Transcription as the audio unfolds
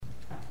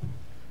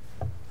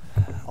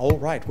All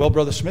right. Well,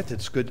 Brother Smith,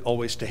 it's good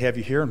always to have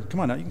you here. And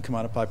come on out. You can come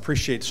on up. I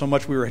appreciate so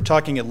much. We were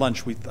talking at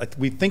lunch. We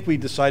think we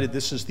decided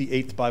this is the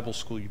 8th Bible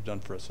school you've done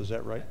for us. Is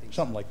that right?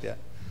 Something like that.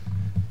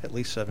 At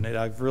least 7, 8.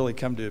 I've really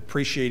come to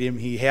appreciate him.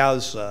 He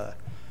has,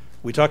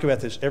 we talk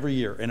about this every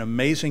year, an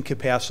amazing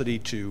capacity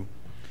to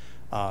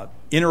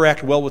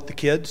interact well with the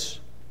kids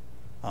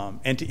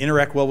and to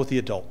interact well with the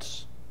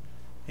adults.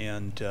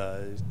 And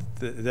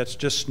that's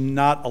just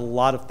not a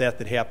lot of that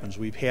happens.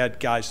 We've had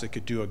guys that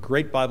could do a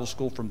great Bible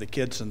school from the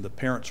kids, and the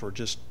parents were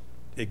just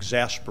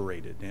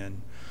exasperated,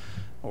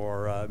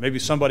 or maybe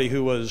somebody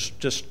who was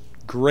just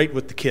great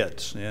with the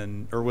kids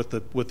or with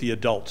the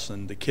adults,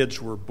 and the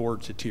kids were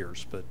bored to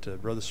tears.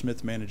 But Brother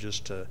Smith manages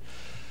to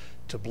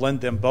blend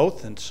them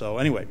both, and so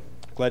anyway,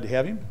 glad to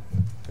have him.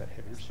 Glad to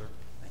have you, sir.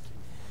 Thank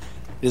you.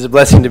 It is a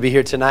blessing to be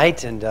here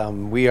tonight,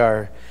 and we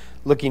are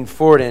looking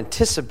forward,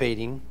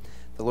 anticipating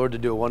the Lord to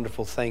do a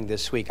wonderful thing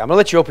this week. I'm going to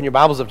let you open your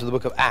Bibles up to the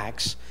book of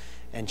Acts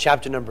and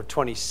chapter number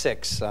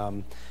 26.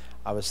 I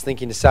was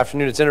thinking this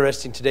afternoon, it's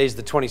interesting, today's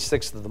the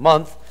 26th of the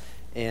month,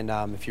 and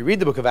if you read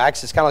the book of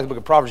Acts, it's kind of like the book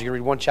of Proverbs. You can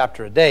read one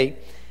chapter a day,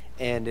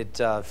 and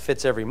it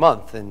fits every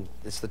month, and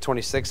it's the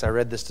 26th. I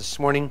read this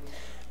morning.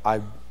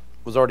 I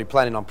was already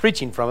planning on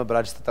preaching from it, but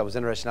I just thought that was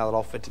interesting how it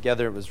all fit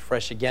together. It was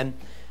fresh again,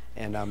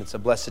 and it's a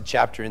blessed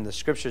chapter in the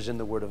Scriptures, in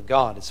the Word of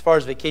God. As far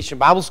as Vacation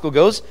Bible School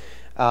goes,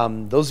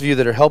 those of you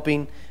that are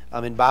helping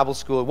in Bible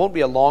school, it won't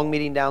be a long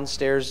meeting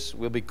downstairs.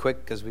 We'll be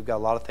quick because we've got a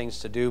lot of things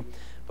to do,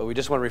 but we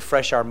just want to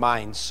refresh our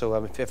minds. So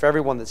if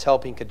everyone that's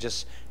helping could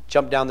just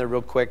jump down there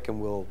real quick,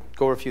 and we'll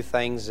go over a few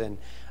things. And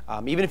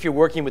even if you're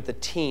working with the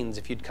teens,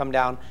 if you'd come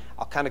down,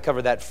 I'll kind of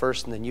cover that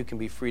first, and then you can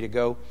be free to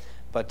go.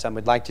 But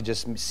we'd like to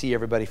just see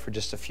everybody for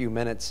just a few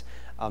minutes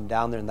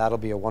down there, and that'll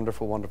be a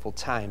wonderful, wonderful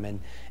time.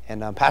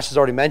 And Pastor's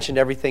already mentioned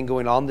everything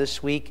going on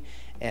this week,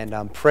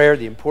 and prayer,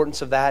 the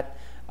importance of that.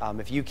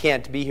 If you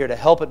can't be here to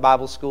help at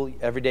Bible school,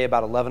 every day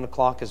about 11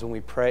 o'clock is when we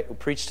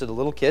preach to the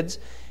little kids.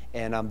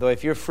 And though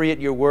if you're free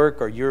at your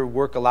work, or your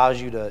work allows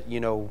you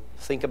to,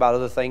 think about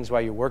other things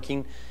while you're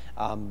working,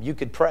 you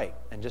could pray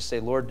and just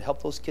say, Lord,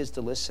 help those kids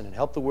to listen and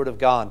help the Word of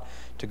God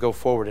to go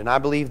forward. And I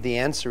believe the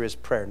answer is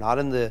prayer, not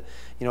in the,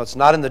 it's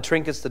not in the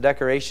trinkets, the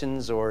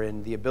decorations, or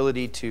in the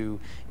ability to,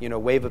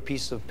 wave a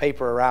piece of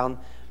paper around,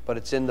 but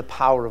it's in the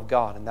power of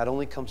God, and that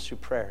only comes through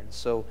prayer. And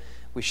so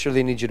we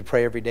surely need you to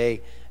pray every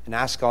day and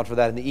ask God for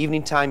that. In the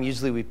evening time,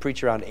 usually we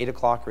preach around 8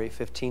 o'clock or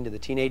 8:15 to the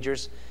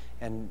teenagers,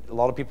 and a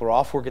lot of people are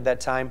off work at that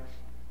time.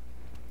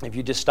 If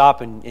you just stop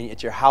and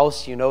at your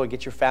house, and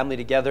get your family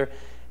together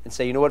and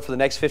say, you know what, for the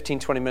next 15,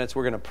 20 minutes,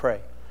 we're going to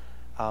pray.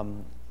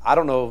 I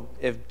don't know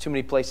if too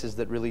many places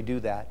that really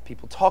do that.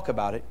 People talk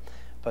about it,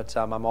 but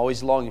I'm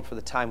always longing for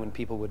the time when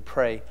people would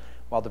pray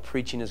while the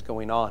preaching is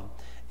going on.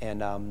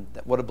 And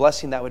what a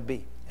blessing that would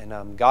be.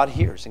 And God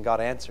hears and God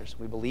answers.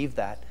 We believe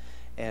that.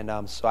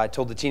 And so I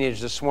told the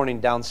teenagers this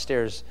morning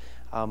downstairs,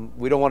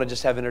 we don't want to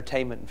just have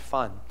entertainment and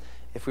fun.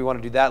 If we want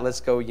to do that,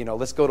 let's go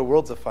to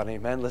Worlds of Fun,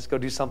 amen. Let's go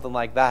do something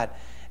like that.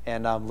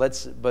 And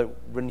but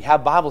when you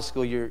have Bible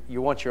school,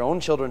 you want your own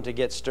children to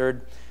get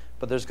stirred,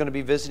 but there's going to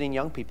be visiting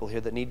young people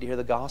here that need to hear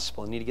the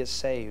gospel and need to get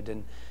saved,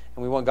 and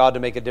we want God to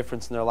make a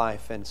difference in their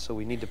life, and so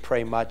we need to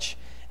pray much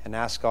and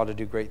ask God to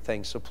do great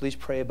things. So please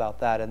pray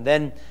about that. And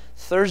then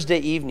Thursday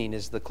evening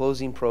is the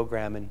closing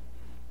program,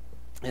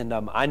 and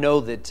I know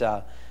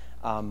that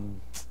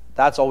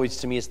that's always,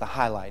 to me, is the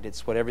highlight.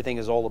 It's what everything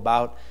is all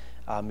about,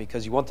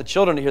 because you want the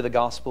children to hear the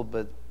gospel,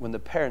 but when the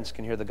parents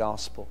can hear the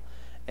gospel.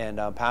 And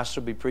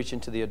Pastor will be preaching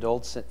to the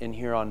adults in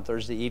here on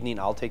Thursday evening.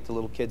 I'll take the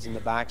little kids in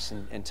the backs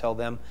and tell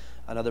them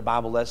another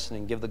Bible lesson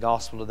and give the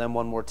gospel to them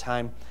one more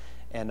time.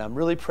 And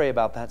really pray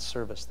about that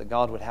service, that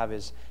God would have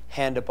His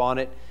hand upon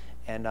it.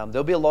 And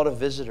there'll be a lot of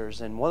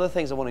visitors. And one of the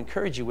things I want to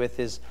encourage you with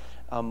is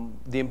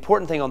the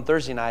important thing on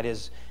Thursday night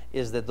is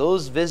that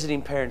those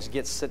visiting parents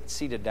get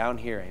seated down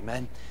here,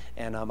 amen,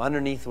 and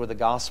underneath where the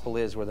gospel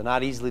is, where they're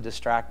not easily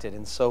distracted.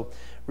 And so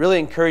really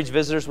encourage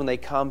visitors when they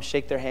come,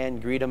 shake their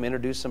hand, greet them,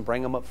 introduce them,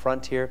 bring them up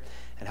front here,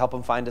 and help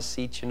them find a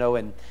seat,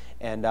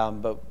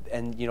 but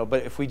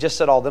if we just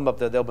set all them up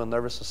there, they'll be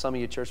nervous. So some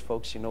of you church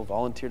folks,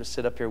 volunteer to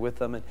sit up here with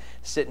them and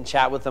sit and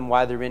chat with them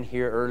while they're in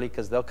here early,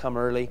 because they'll come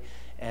early,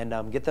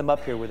 and get them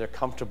up here where they're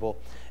comfortable.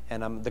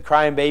 And the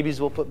crying babies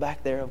we'll put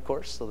back there, of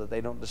course, so that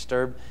they don't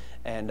disturb,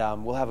 and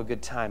we'll have a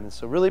good time. And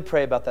so really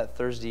pray about that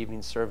Thursday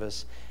evening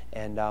service.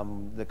 And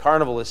the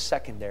carnival is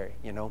secondary,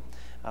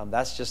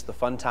 that's just the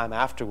fun time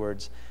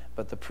afterwards.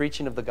 But the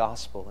preaching of the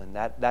gospel and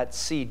that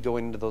seed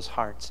going into those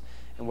hearts.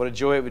 And what a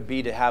joy it would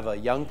be to have a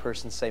young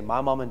person say,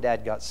 my mom and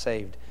dad got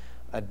saved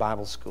at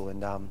Bible school.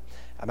 And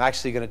I'm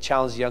actually going to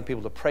challenge the young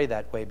people to pray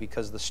that way,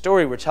 because the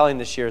story we're telling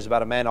this year is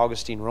about a man,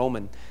 Augustine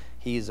Roman.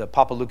 He's a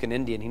Papalucan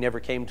Indian. He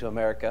never came to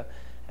America.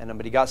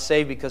 But he got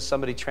saved because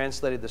somebody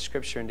translated the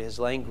scripture into his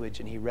language,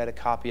 and he read a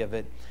copy of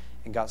it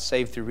and got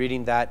saved through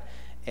reading that.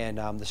 And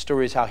the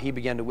story is how he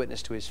began to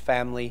witness to his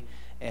family,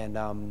 and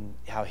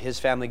how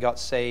his family got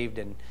saved,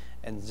 and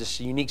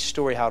just a unique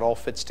story how it all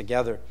fits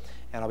together.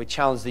 And I'll be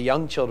challenging the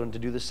young children to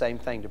do the same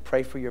thing, to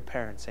pray for your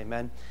parents,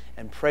 amen,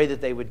 and pray that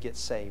they would get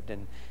saved,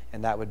 and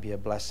that would be a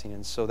blessing.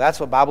 And so that's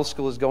what Bible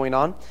school is going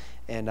on.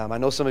 And I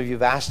know some of you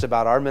have asked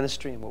about our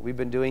ministry and what we've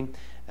been doing,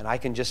 and I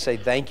can just say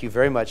thank you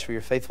very much for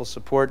your faithful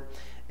support.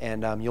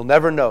 And you'll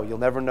never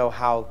know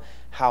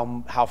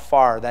how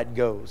far that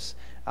goes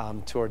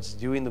towards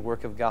doing the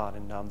work of God.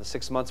 And the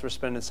 6 months we're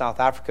spending in South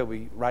Africa,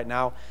 right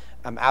now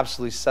I'm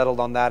absolutely settled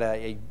on that.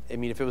 I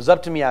mean, if it was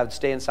up to me, I would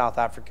stay in South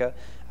Africa.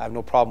 I have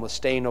no problem with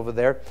staying over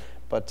there.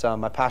 But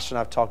my pastor and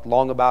I have talked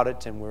long about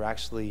it, and we're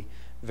actually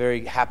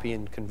very happy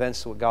and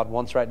convinced that what God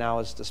wants right now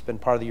is to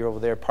spend part of the year over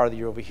there, part of the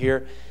year over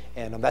here.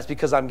 And that's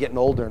because I'm getting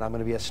older and I'm going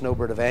to be a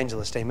snowbird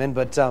evangelist, amen.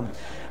 But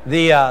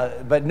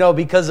no,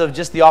 because of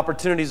just the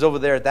opportunities over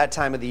there at that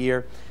time of the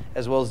year,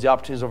 as well as the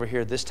opportunities over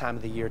here this time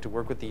of the year to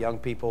work with the young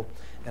people,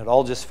 and it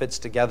all just fits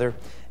together.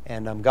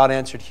 And God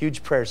answered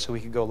huge prayers so we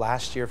could go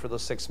last year for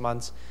those 6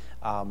 months.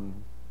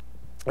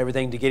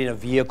 Everything to getting a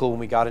vehicle when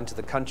we got into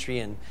the country,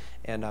 and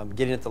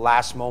getting at the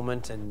last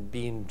moment and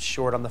being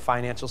short on the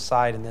financial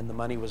side, and then the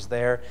money was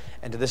there.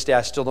 And to this day,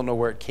 I still don't know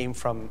where it came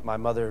from. My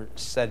mother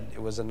said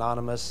it was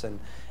anonymous, and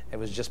it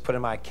was just put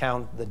in my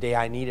account the day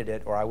I needed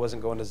it, or I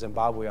wasn't going to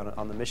Zimbabwe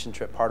on the mission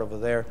trip part over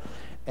there.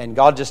 And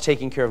God just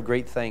taking care of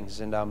great things.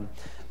 And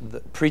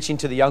preaching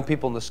to the young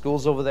people in the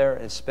schools over there,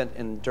 and spent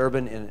in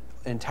Durban an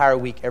entire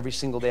week, every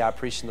single day I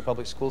preached in the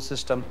public school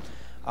system.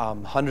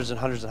 Hundreds and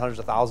hundreds and hundreds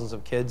of thousands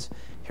of kids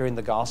hearing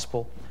the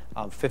gospel.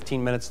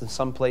 15 minutes in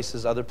some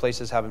places, other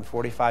places having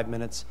 45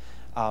 minutes.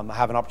 I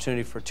have an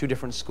opportunity for 2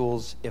 different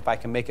schools. If I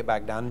can make it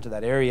back down into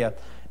that area,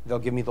 they'll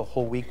give me the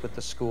whole week with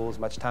the school, as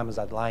much time as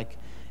I'd like.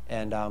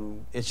 And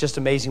it's just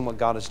amazing what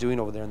God is doing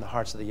over there in the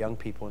hearts of the young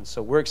people. And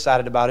so we're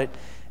excited about it.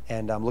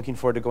 And I'm looking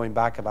forward to going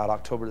back about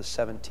October the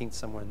 17th,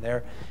 somewhere in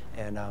there.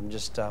 And I'm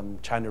just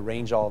trying to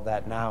arrange all of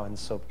that now. And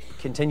so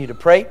continue to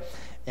pray.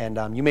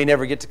 And you may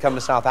never get to come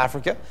to South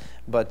Africa,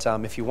 but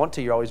if you want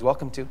to, you're always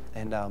welcome to.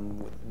 And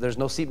there's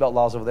no seatbelt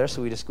laws over there,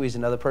 so we just squeeze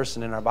another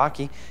person in our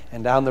bakkie,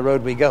 and down the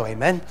road we go.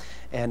 Amen.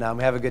 And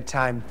we have a good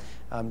time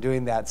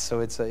doing that.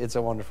 So it's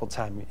a wonderful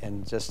time.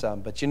 And just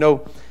but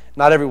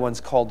not everyone's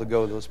called to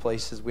go to those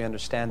places. We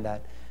understand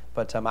that.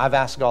 But I've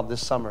asked God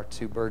this summer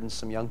to burden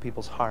some young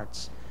people's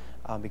hearts,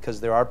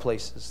 because there are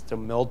places, there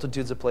are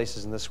multitudes of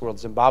places in this world.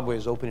 Zimbabwe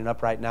is opening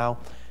up right now.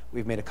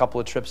 We've made a couple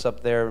of trips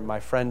up there. My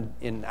friend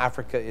in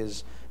Africa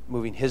is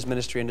moving his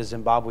ministry into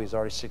Zimbabwe. He's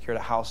already secured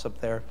a house up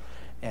there.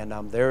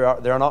 And there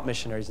are not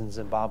missionaries in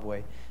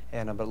Zimbabwe.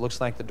 But it looks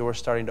like the door's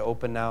starting to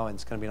open now, and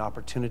it's going to be an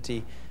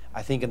opportunity.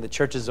 I think in the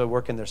churches I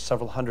work in, there's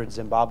several hundred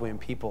Zimbabwean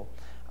people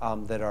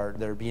that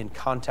are being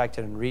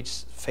contacted and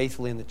reached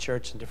faithfully in the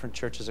church, in different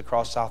churches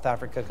across South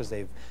Africa, because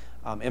they've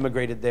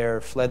immigrated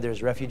there, fled there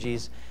as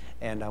refugees.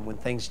 And when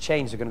things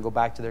change, they're going to go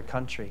back to their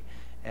country.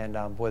 And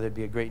boy, there'd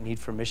be a great need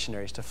for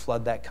missionaries to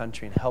flood that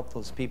country and help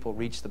those people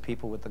reach the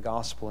people with the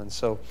gospel. And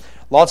so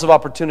lots of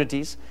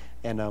opportunities,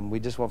 and we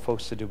just want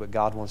folks to do what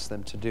God wants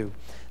them to do.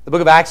 The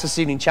book of Acts this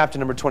evening, chapter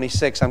number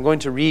 26. I'm going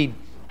to read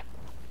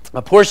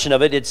a portion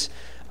of it. It's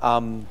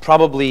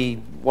probably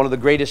one of the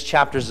greatest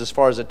chapters as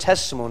far as a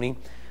testimony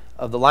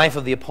of the life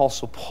of the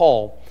Apostle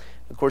Paul.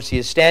 Of course, he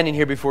is standing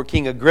here before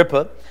King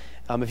Agrippa.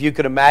 If you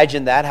could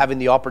imagine that, having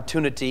the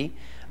opportunity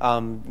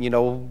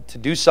to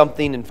do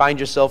something and find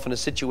yourself in a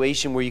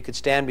situation where you could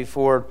stand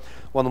before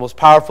one of the most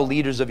powerful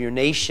leaders of your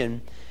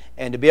nation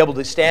and to be able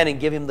to stand and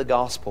give him the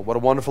gospel. What a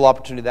wonderful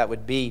opportunity that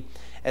would be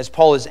as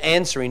Paul is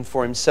answering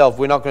for himself.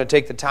 We're not going to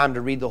take the time to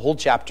read the whole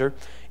chapter.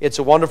 It's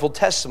a wonderful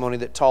testimony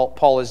that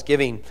Paul is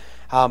giving.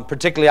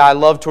 Particularly, I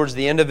love towards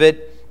the end of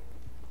it,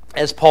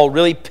 as Paul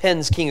really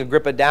pins King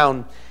Agrippa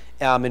down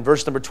in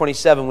verse number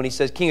 27 when he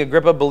says, "King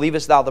Agrippa,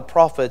 believest thou the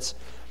prophets?"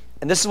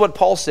 And this is what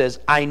Paul says,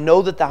 "I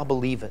know that thou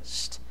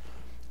believest."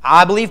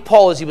 I believe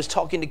Paul, as he was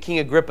talking to King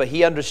Agrippa,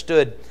 he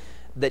understood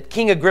that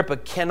King Agrippa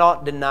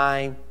cannot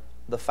deny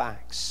the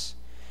facts.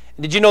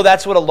 And did you know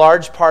that's what a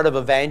large part of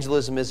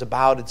evangelism is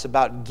about? It's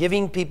about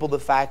giving people the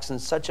facts in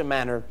such a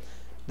manner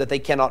that they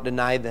cannot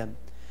deny them.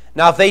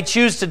 Now, if they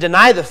choose to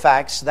deny the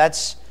facts,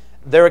 that's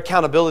their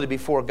accountability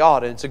before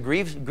God. And it's a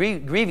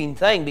grieving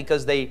thing,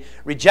 because they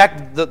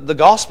reject the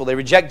gospel. They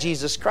reject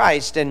Jesus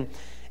Christ. And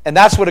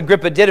that's what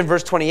Agrippa did in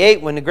verse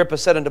 28 when Agrippa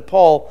said unto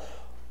Paul,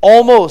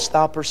 "Almost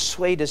thou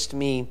persuadest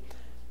me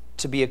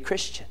to be a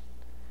Christian."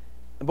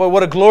 And boy,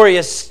 what a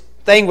glorious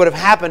thing would have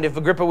happened if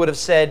Agrippa would have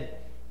said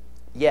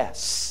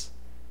yes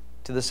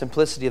to the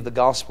simplicity of the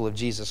gospel of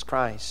Jesus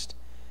Christ.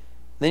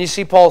 And then you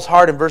see Paul's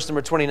heart in verse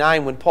number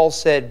 29 when Paul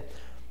said,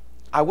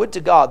 "I would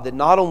to God that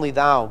not only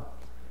thou,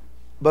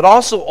 but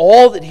also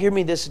all that hear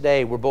me this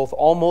day were both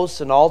almost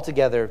and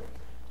altogether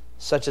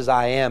such as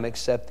I am,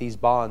 except these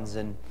bonds."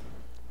 And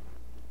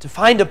to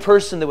find a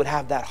person that would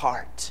have that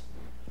heart.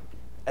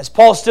 As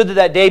Paul stood there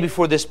that day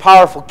before this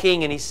powerful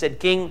king, and he said,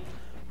 "King,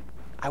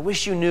 I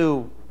wish you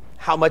knew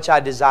how much I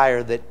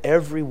desire that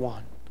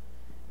everyone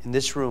in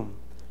this room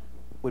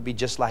would be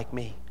just like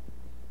me."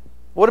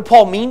 What did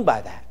Paul mean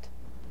by that?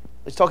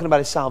 He's talking about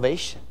his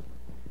salvation.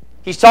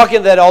 He's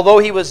talking that although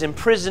he was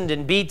imprisoned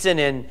and beaten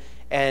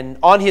and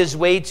on his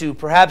way to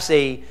perhaps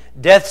a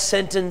death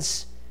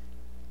sentence,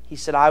 he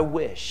said, "I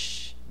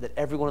wish that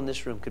everyone in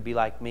this room could be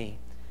like me.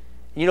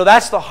 And you know,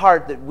 that's the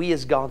heart that we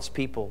as God's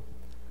people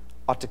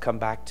ought to come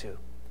back to.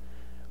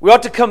 We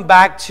ought to come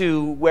back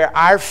to where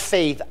our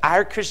faith,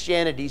 our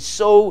Christianity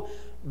so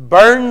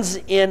burns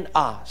in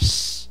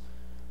us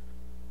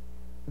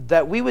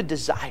that we would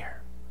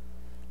desire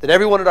that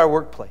everyone at our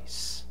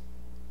workplace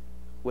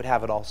would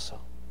have it also.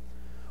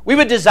 We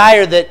would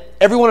desire that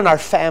everyone in our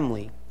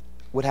family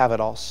would have it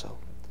also.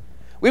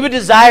 We would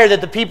desire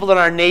that the people in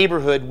our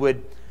neighborhood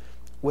would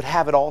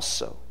have it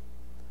also.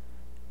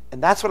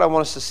 And that's what I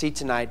want us to see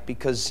tonight,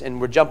 because, and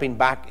we're jumping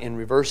back in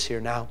reverse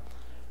here now,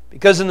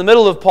 because in the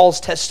middle of Paul's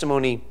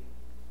testimony,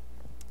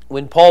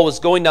 when Paul was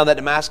going down that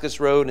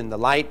Damascus road and the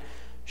light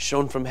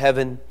shone from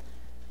heaven,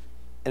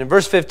 and in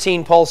verse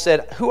 15, Paul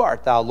said, "Who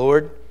art thou,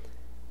 Lord?"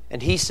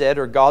 And he said,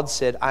 or God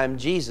said, "I am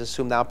Jesus,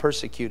 whom thou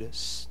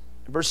persecutest."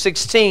 In verse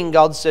 16,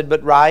 God said,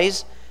 "But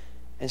rise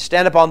and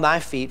stand upon thy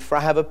feet, for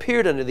I have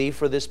appeared unto thee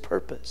for this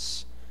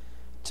purpose,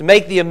 to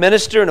make thee a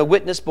minister and a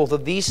witness both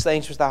of these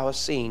things which thou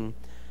hast seen,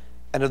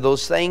 and of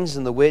those things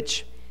in the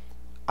which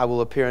I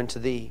will appear unto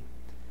thee."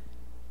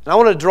 And I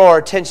want to draw our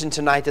attention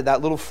tonight to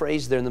that little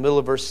phrase there in the middle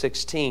of verse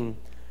 16.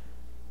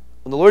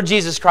 When the Lord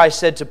Jesus Christ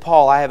said to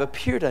Paul, "I have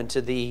appeared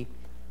unto thee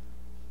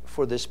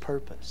for this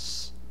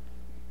purpose."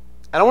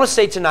 And I want to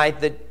say tonight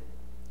that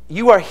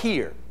you are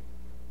here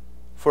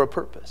for a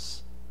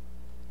purpose.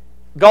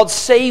 God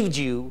saved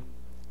you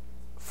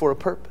for a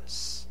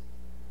purpose.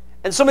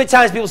 And so many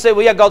times people say,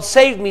 "Well, yeah, God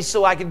saved me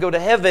so I could go to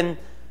heaven."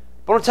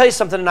 But I want to tell you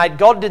something tonight.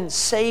 God didn't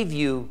save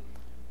you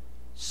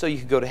so you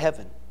could go to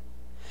heaven.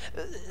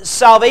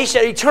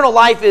 Salvation, eternal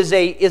life is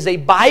a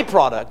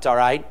byproduct, all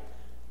right,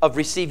 of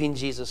receiving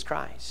Jesus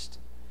Christ.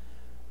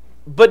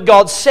 But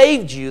God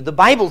saved you, the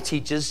Bible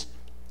teaches,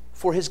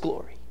 for His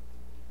glory.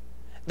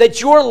 That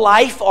your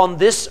life on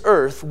this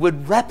earth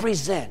would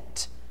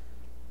represent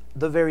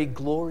the very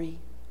glory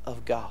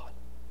of God.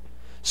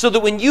 So that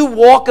when you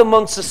walk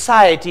among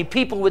society,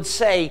 people would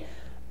say,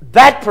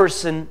 "That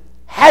person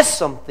has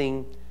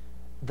something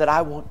that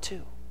I want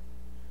too."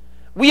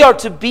 We are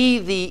to be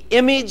the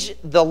image,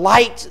 the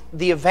light,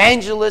 the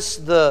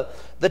evangelist, the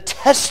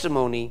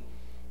testimony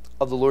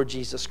of the Lord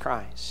Jesus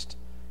Christ.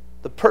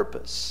 The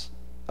purpose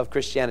of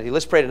Christianity.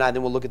 Let's pray tonight,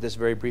 then we'll look at this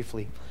very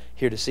briefly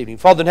here this evening.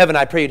 Father in heaven,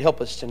 I pray you'd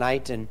help us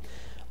tonight. And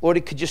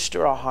Lord, could you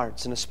stir our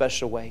hearts in a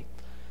special way?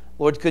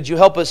 Lord, could you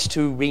help us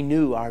to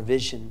renew our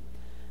vision?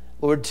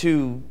 Lord,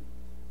 to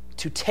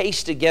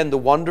taste again the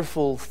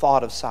wonderful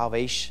thought of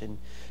salvation.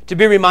 To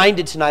be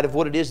reminded tonight of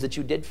what it is that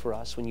you did for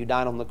us when you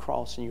died on the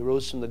cross and you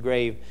rose from the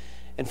grave.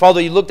 And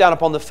Father, you looked down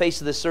upon the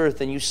face of this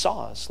earth and you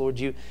saw us. Lord,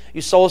 you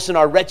saw us in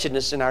our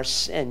wretchedness and our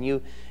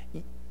sin.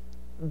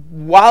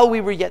 While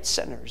we were yet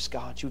sinners,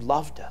 God, you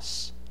loved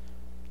us.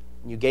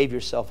 You gave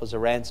yourself as a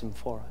ransom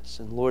for us.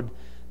 And Lord,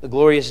 the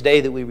glorious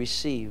day that we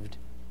received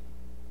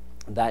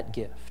that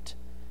gift.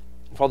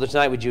 And Father,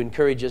 tonight would you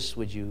encourage us?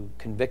 Would you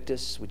convict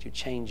us? Would you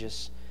change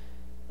us?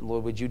 And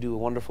Lord, would you do a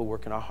wonderful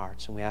work in our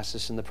hearts? And we ask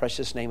this in the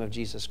precious name of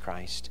Jesus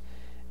Christ.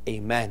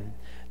 Amen.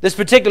 This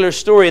particular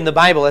story in the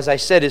Bible, as I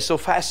said, is so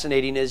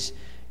fascinating as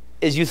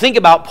you think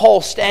about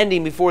Paul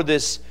standing before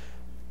this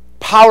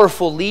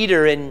powerful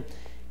leader, and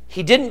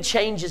he didn't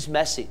change his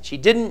message. He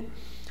didn't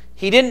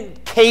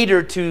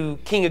cater to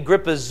King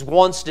Agrippa's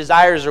wants,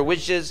 desires, or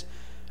wishes,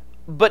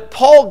 but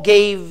Paul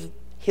gave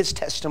his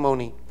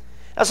testimony.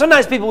 Now,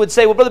 sometimes people would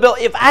say, "Well, Brother Bill,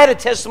 if I had a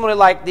testimony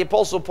like the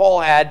Apostle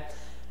Paul had,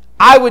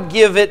 I would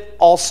give it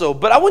also."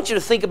 But I want you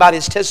to think about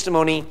his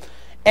testimony,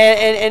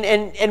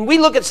 and we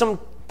look at some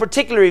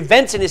particular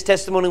events in his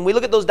testimony, and we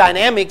look at those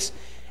dynamics,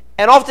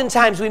 and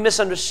oftentimes we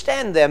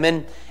misunderstand them.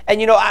 And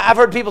you know, I've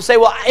heard people say,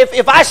 "Well,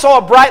 if I saw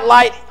a bright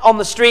light on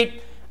the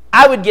street,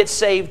 I would get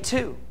saved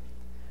too."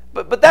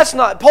 But that's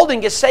not, Paul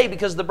didn't get saved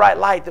because of the bright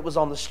light that was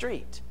on the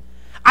street.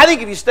 I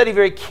think if you study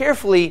very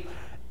carefully,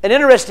 an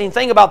interesting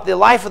thing about the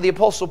life of the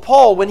Apostle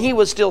Paul, when he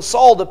was still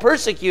Saul the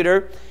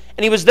persecutor,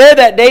 and he was there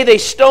that day, they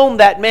stoned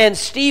that man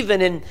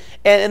Stephen.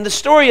 And the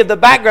story of the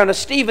background of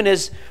Stephen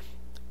is,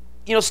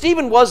 you know,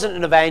 Stephen wasn't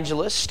an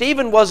evangelist.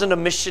 Stephen wasn't a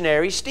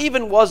missionary.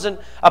 Stephen wasn't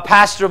a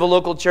pastor of a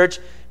local church.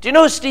 Do you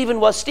know who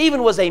Stephen was?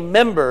 Stephen was a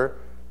member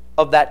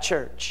of that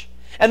church.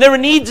 And there were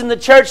needs in the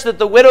church that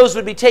the widows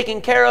would be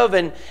taken care of.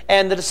 And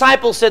the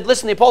disciples said,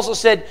 listen, the apostles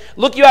said,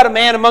 "Look you out a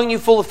man among you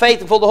full of faith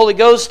and full of the Holy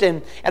Ghost,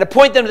 and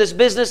appoint them to this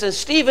business." And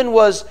Stephen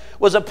was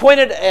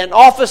appointed an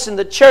office in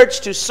the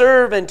church to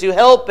serve and to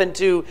help and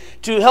to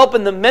help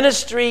in the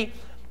ministry.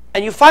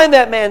 And you find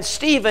that man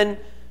Stephen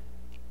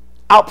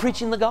out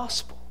preaching the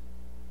gospel.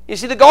 You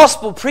see, the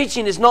gospel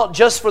preaching is not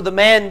just for the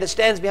man that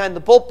stands behind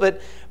the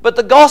pulpit, but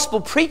the gospel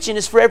preaching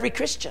is for every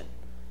Christian.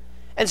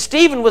 And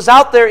Stephen was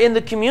out there in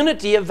the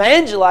community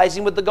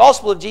evangelizing with the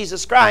gospel of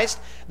Jesus Christ.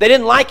 They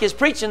didn't like his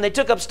preaching. They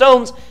took up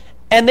stones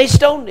and they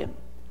stoned him.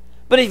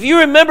 But if you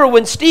remember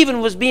when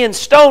Stephen was being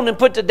stoned and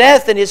put to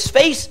death and his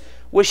face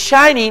was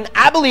shining,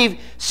 I believe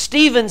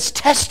Stephen's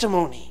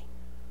testimony.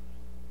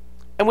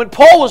 And when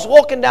Paul was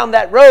walking down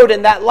that road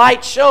and that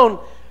light shone,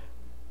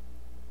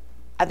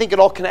 I think it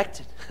all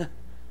connected.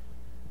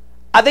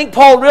 I think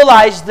Paul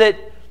realized that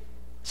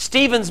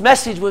Stephen's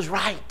message was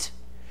right.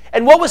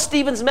 And what was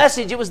Stephen's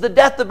message? It was the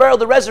death, the burial,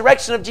 the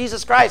resurrection of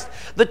Jesus Christ.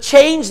 The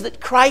change that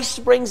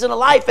Christ brings into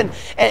life. And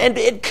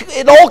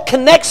it all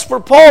connects for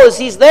Paul as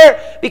he's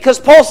there, because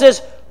Paul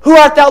says, "Who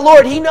art thou,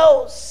 Lord?" He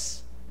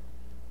knows.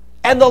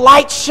 And the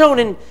light shone.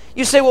 And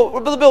you say, "Well,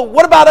 Brother Bill,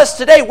 what about us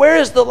today? Where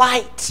is the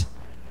light?"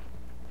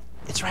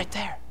 It's right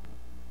there.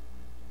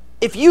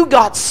 If you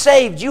got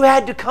saved, you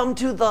had to come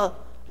to the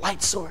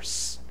light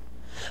source.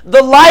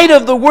 The light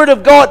of the Word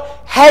of God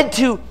had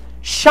to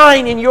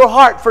shine in your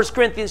heart, 1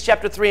 Corinthians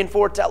chapter 3 and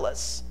 4 tell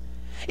us.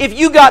 If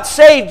you got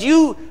saved,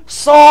 you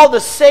saw the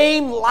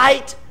same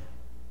light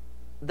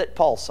that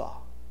Paul saw.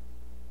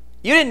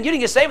 You didn't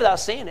get saved without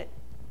seeing it.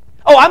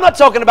 Oh, I'm not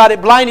talking about it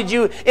blinded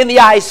you in the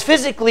eyes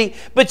physically,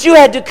 but you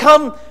had to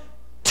come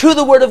to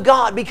the Word of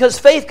God, because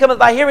faith cometh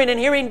by hearing, and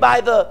hearing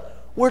by the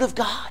Word of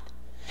God.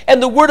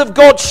 And the Word of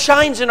God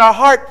shines in our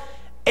heart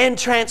and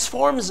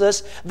transforms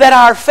us, that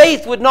our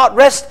faith would not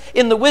rest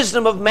in the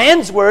wisdom of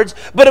man's words,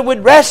 but it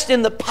would rest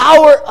in the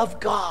power of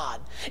God.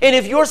 And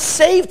if you're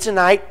saved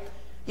tonight,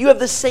 you have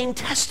the same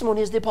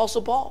testimony as the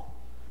Apostle Paul.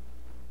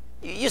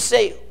 You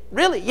say,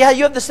 "Really?" Yeah,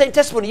 you have the same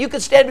testimony. You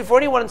could stand before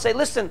anyone and say,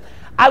 "Listen,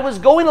 I was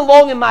going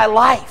along in my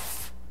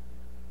life,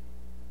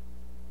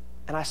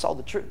 and I saw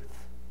the truth.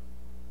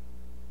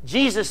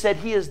 Jesus said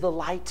He is the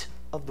light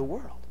of the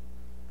world."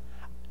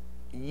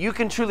 You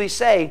can truly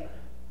say,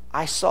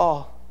 "I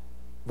saw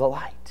the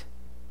light."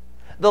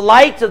 The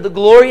light of the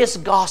glorious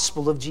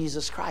gospel of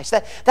Jesus Christ.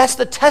 That's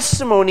the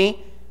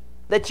testimony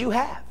that you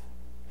have.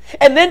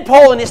 And then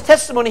Paul, in his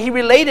testimony, he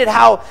related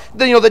how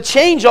the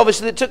change,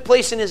 obviously, that took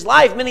place in his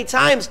life many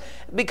times,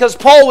 because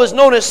Paul was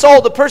known as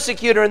Saul the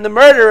persecutor and the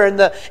murderer and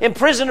the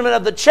imprisonment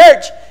of the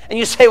church. And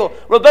you say, "Well,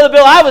 Brother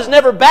Bill, I was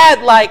never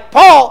bad like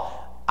Paul."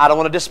 I don't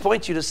want to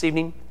disappoint you this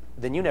evening.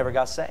 Then you never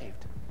got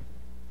saved.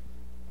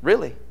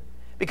 Really.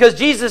 Because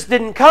Jesus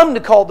didn't come to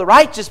call the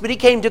righteous, but He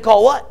came to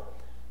call what?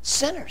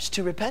 Sinners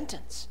to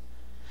repentance.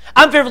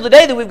 I'm fearful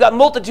today that we've got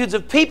multitudes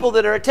of people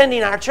that are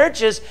attending our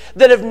churches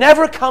that have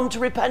never come to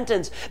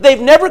repentance. They've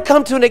never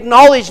come to an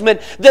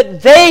acknowledgement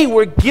that they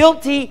were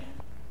guilty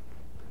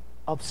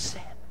of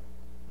sin.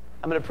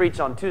 I'm going to preach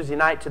on Tuesday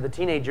night to the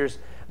teenagers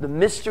the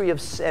mystery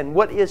of sin.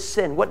 What is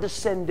sin? What does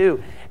sin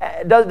do?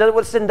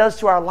 What sin does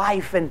to our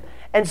life.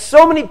 And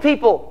so many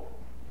people,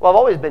 well, I've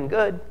always been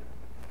good.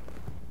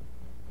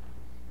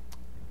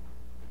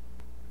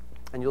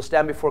 And you'll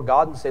stand before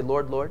God and say,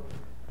 "Lord, Lord,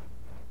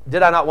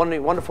 did I not want any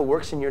wonderful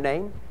works in your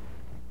name?"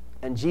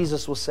 And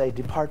Jesus will say,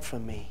 "Depart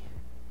from me.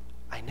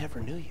 I never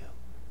knew you."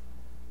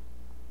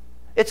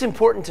 It's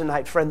important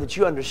tonight, friend, that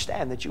you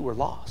understand that you were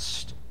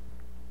lost.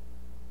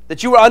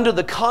 That you were under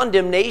the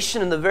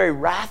condemnation and the very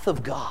wrath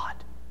of God.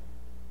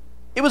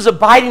 It was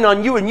abiding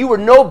on you, and you were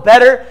no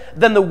better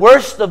than the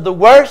worst of the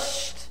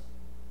worst.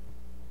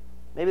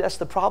 Maybe that's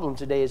the problem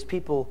today, is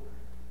people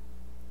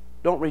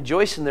don't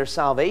rejoice in their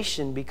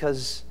salvation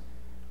because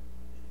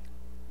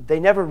they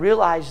never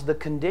realized the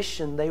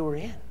condition they were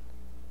in.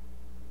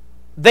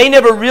 They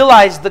never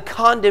realized the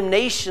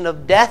condemnation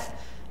of death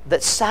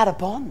that sat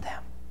upon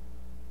them.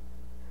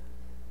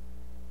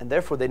 And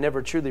therefore they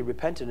never truly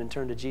repented and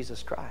turned to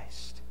Jesus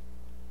Christ.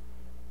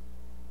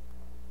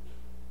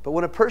 But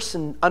when a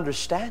person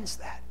understands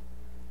that,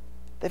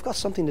 they've got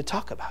something to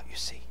talk about, you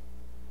see.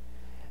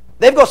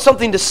 They've got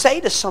something to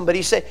say to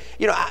somebody. Say,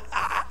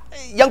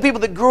 young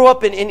people that grew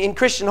up in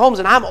Christian homes,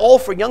 and I'm all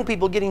for young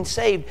people getting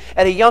saved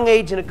at a young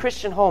age in a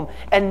Christian home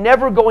and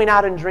never going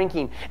out and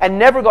drinking and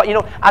never go.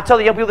 I tell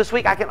the young people this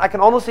week, I can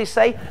honestly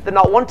say that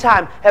not one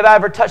time have I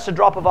ever touched a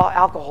drop of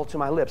alcohol to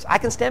my lips. I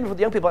can stand before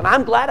the young people, and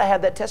I'm glad I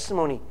have that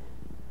testimony.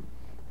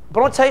 But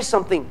I want to tell you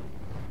something.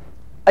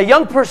 A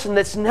young person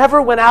that's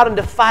never went out and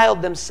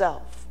defiled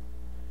themselves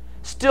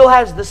still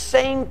has the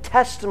same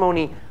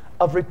testimony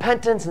of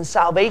repentance and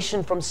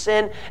salvation from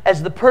sin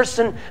as the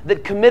person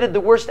that committed the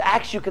worst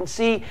acts you can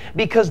see,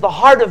 because the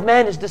heart of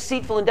man is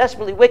deceitful and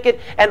desperately wicked,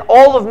 and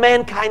all of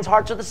mankind's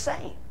hearts are the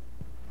same.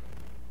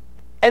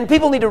 And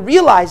people need to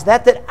realize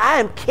that I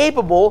am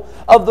capable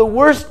of the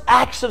worst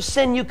acts of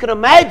sin you can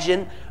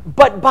imagine,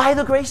 but by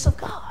the grace of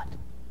God.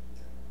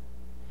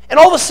 And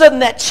all of a sudden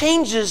that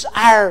changes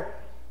our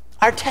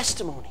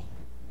testimony.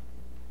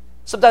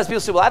 Sometimes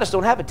people say, "Well, I just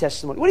don't have a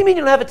testimony." What do you mean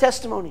you don't have a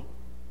testimony?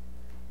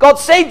 God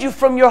saved you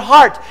from your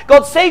heart.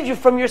 God saved you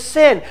from your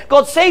sin.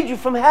 God saved you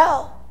from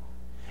hell.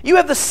 You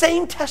have the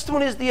same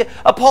testimony as the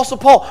Apostle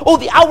Paul. Oh,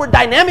 the outward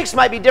dynamics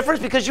might be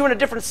different because you're in a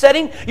different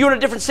setting, you're in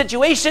a different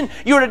situation,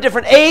 you're in a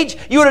different age,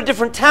 you're in a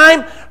different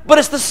time, but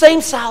it's the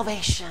same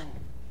salvation.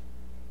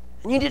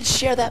 And you need to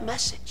share that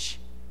message.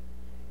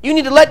 You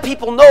need to let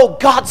people know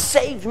God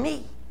saved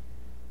me.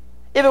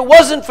 If it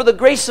wasn't for the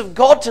grace of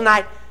God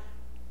tonight,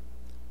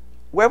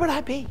 where would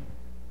I be?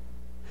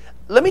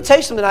 Let me tell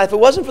you something tonight. If it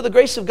wasn't for the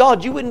grace of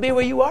God, you wouldn't be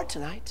where you are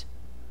tonight.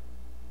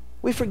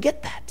 We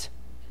forget that.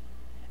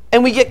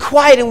 And we get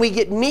quiet and we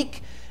get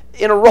meek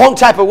in a wrong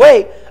type of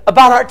way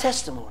about our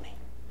testimony.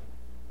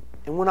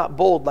 And we're not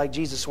bold like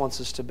Jesus wants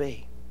us to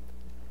be.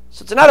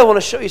 So tonight I want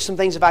to show you some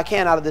things, if I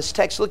can, out of this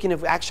text, looking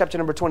at Acts chapter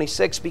number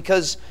 26,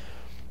 because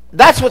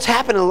That's what's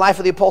happened in the life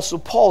of the Apostle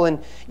Paul. And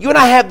you and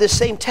I have this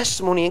same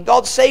testimony. And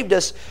God saved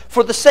us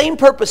for the same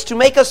purpose, to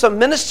make us a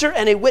minister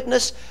and a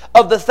witness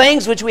of the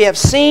things which we have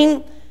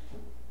seen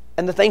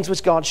and the things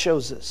which God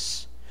shows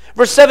us.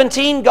 Verse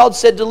 17, God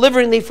said,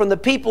 delivering thee from the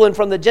people and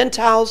from the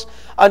Gentiles,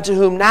 unto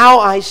whom now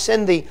I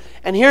send thee.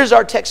 And here's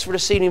our text for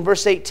this evening,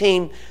 verse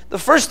 18. The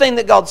first thing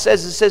that God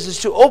says, is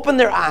to open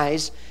their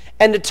eyes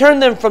and to turn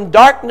them from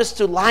darkness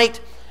to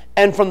light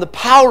and from the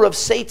power of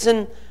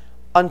Satan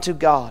unto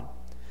God.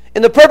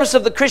 In the purpose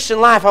of the Christian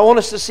life, I want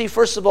us to see,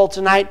 first of all,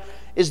 tonight,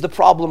 is the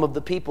problem of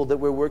the people that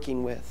we're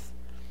working with.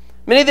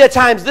 Many of the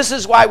times, this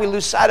is why we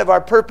lose sight of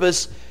our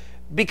purpose,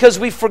 because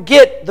we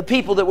forget the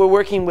people that we're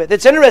working with.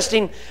 It's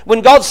interesting,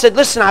 when God said,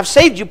 listen, I've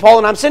saved you, Paul,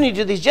 and I'm sending you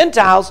to these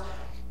Gentiles,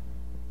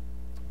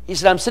 He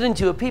said, I'm sending you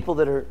to a people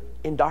that are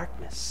in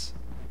darkness.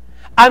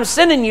 I'm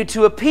sending you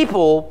to a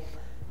people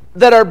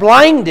that are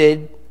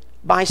blinded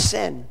by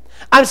sin.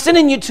 I'm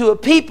sending you to a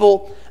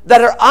people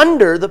that are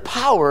under the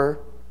power,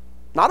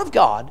 not of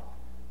God,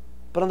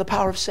 but on the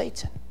power of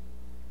Satan.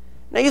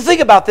 Now you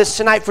think about this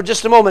tonight for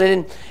just a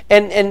moment,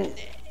 and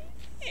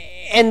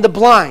the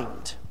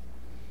blind.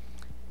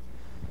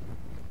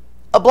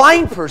 A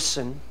blind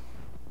person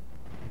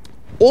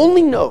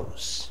only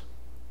knows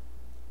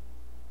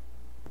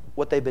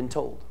what they've been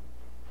told.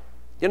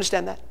 You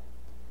understand that?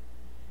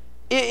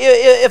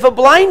 If a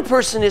blind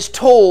person is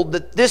told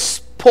that this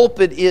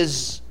pulpit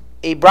is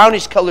a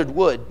brownish colored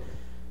wood,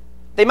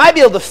 they might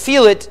be able to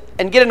feel it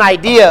and get an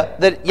idea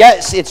that,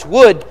 yes, it's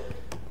wood.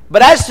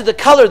 But as to the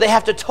color, they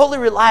have to totally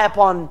rely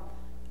upon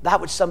that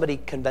which somebody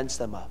convinced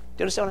them of. Do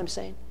you understand what I'm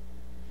saying?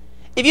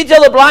 If you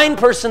tell a blind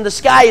person the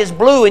sky is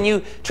blue and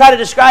you try to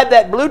describe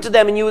that blue to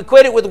them and you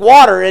equate it with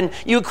water and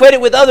you equate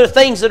it with other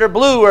things that are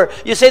blue, or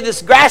you say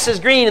this grass is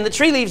green and the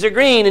tree leaves are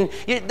green, and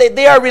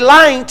they are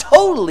relying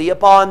totally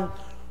upon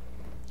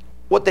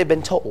what they've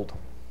been told.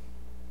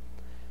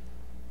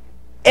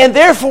 And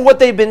therefore, what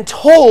they've been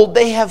told,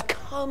 they have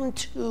come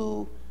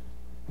to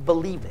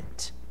believe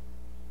it.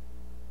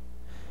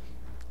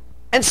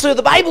 And so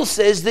the Bible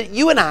says that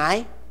you and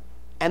I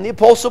and the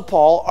Apostle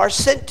Paul are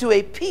sent to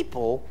a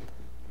people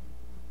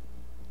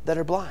that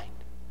are blind.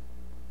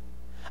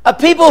 A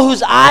people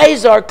whose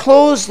eyes are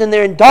closed and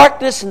they're in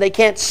darkness and they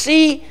can't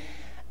see,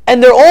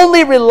 and they're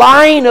only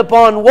relying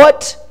upon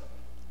what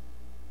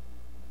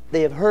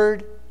they have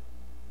heard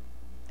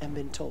and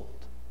been told.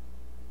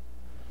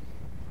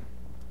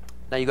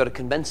 Now you've got to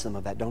convince them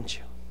of that, don't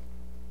you?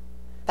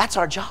 That's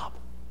our job.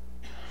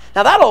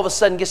 Now that all of a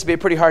sudden gets to be a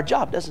pretty hard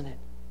job, doesn't it?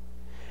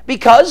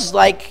 Because,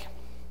 like,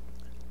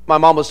 my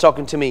mom was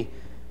talking to me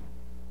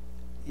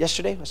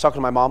yesterday. I was talking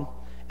to my mom,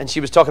 and she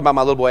was talking about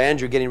my little boy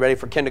Andrew getting ready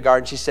for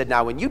kindergarten. She said,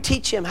 now when you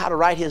teach him how to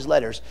write his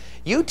letters,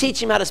 you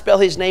teach him how to spell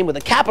his name with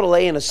a capital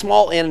A and a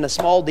small N and a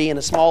small D and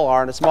a small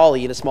R and a small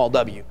E and a small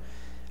W.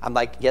 I'm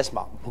like, yes,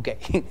 Mom. Okay.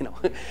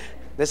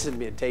 This isn't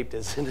being taped,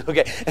 is it?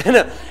 Okay.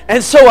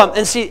 And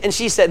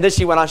she said, and then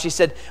she went on, she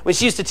said, when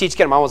she used to teach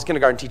kindergarten, Mom was a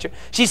kindergarten teacher,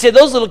 she said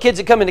those little kids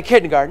that come into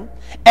kindergarten,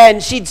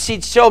 and she'd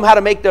show them how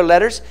to make their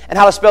letters and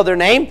how to spell their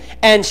name,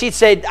 and she'd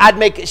say I'd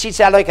make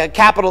a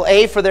capital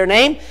A for their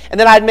name, and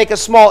then I'd make a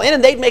small N,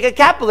 and they'd make a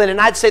capital N, and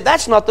I'd say,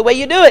 that's not the way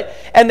you do it.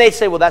 And they'd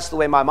say, well, that's the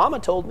way my mama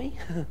told me.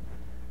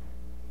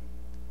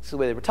 It's the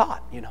way they were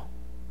taught,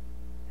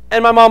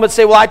 And my mom would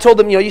say, well, I told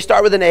them, you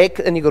start with an A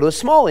and you go to a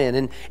small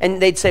N.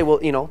 And they'd say, well,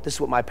 this is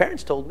what my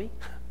parents told me.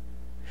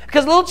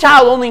 Because a little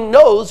child only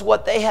knows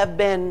what they have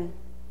been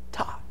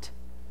taught.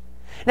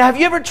 Now, have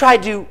you ever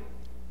tried to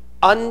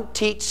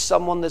unteach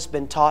someone that's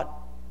been taught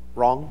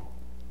wrong?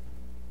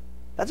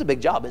 That's a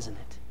big job, isn't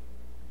it?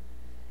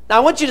 Now, I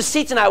want you to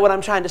see tonight what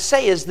I'm trying to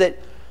say is that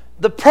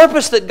the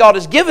purpose that God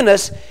has given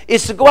us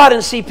is to go out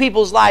and see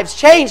people's lives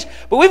change.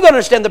 But we've got to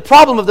understand the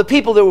problem of the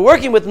people that we're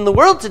working with in the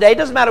world today, it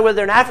doesn't matter whether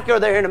they're in Africa or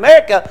they're here in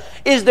America,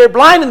 is they're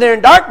blind and they're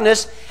in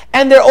darkness,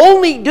 and they're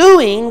only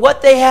doing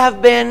what they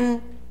have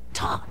been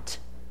taught.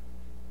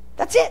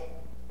 That's it.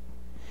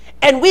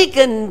 And we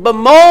can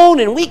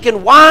bemoan and we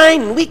can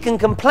whine and we can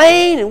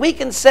complain and we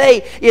can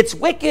say it's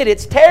wicked,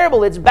 it's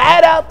terrible, it's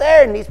bad out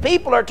there, and these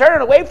people are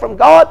turning away from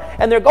God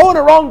and they're going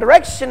the wrong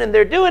direction and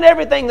they're doing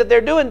everything that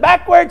they're doing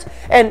backwards.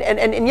 And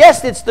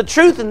yes, it's the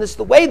truth and it's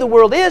the way the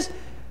world is.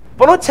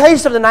 But I want to tell you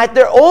something tonight,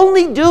 they're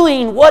only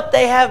doing what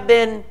they have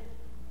been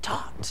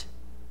taught.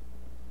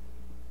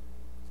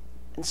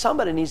 And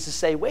somebody needs to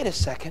say, wait a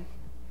second.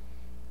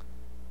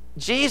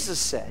 Jesus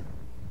said,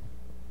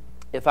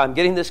 if I'm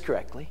getting this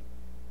correctly,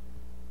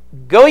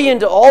 go ye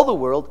into all the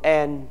world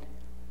and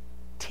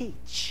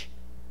teach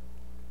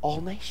all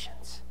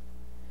nations.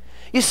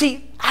 You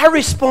see, our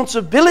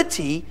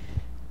responsibility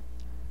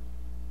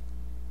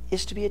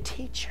is to be a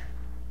teacher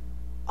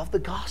of the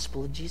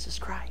gospel of Jesus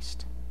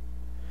Christ.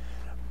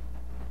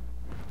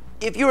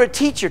 If you're a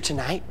teacher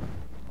tonight,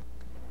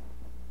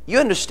 you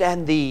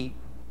understand the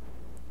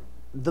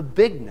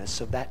bigness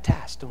of that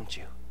task, don't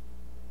you?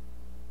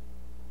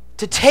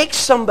 To take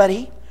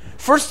somebody,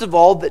 first of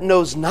all, that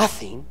knows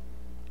nothing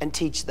and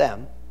teach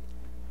them,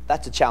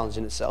 that's a challenge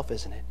in itself,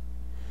 isn't it?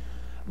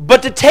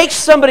 But to take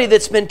somebody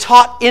that's been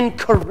taught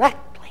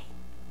incorrectly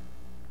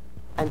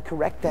and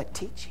correct that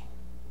teaching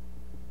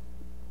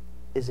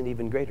is an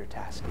even greater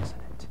task, isn't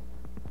it?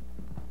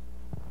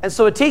 And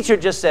so a teacher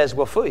just says,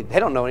 well, phooey, they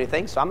don't know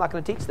anything, so I'm not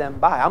going to teach them.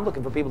 Bye. I'm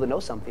looking for people that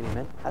know something,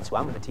 amen. That's who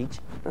I'm going to teach.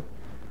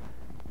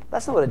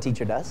 That's not what a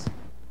teacher does.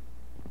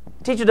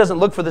 A teacher doesn't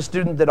look for the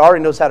student that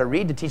already knows how to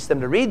read to teach them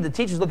to read. The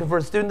teacher's looking for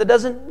a student that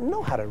doesn't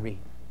know how to read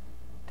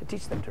to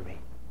teach them to read.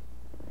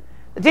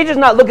 The teacher's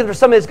not looking for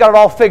somebody that's got it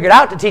all figured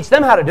out to teach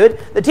them how to do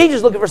it. The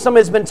teacher's looking for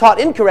somebody that's been taught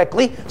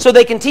incorrectly so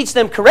they can teach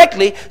them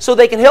correctly, so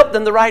they can help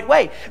them the right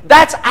way.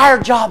 That's our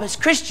job as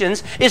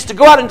Christians, is to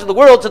go out into the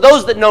world to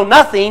those that know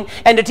nothing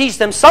and to teach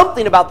them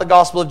something about the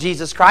gospel of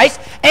Jesus Christ,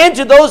 and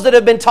to those that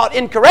have been taught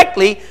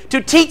incorrectly to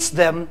teach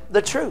them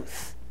the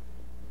truth.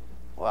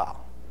 Wow.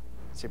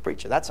 Say,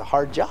 preacher, that's a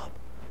hard job.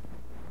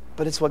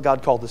 But it's what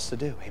God called us to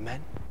do, amen?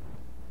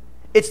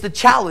 It's the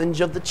challenge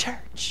of the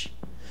church.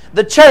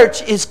 The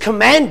church is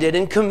commanded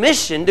and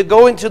commissioned to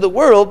go into the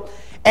world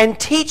and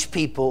teach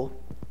people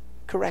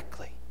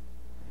correctly.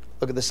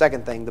 Look at the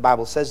second thing the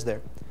Bible says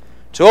there.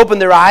 To open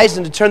their eyes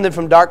and to turn them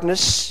from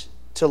darkness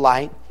to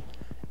light,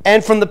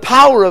 and from the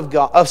power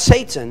of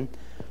Satan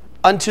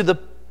unto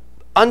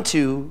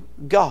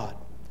God.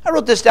 I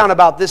wrote this down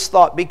about this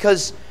thought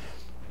because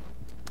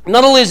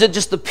not only is it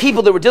just the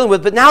people that we're dealing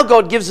with, but now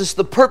God gives us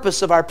the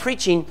purpose of our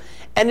preaching,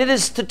 and it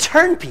is to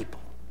turn people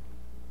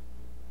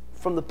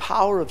from the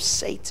power of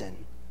Satan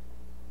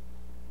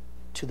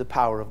to the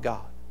power of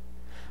God.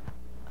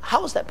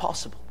 How is that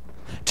possible?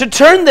 To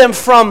turn them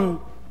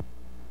from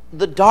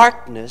the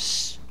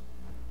darkness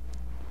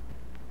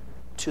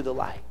to the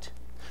light.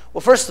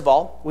 Well, first of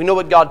all, we know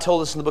what God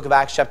told us in the book of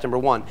Acts chapter number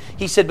 1.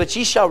 He said, but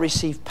ye shall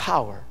receive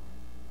power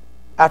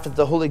after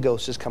the Holy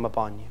Ghost has come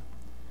upon you.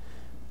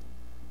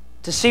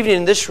 This evening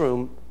in this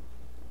room,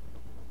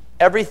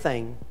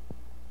 everything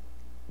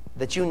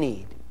that you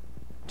need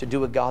to do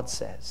what God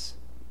says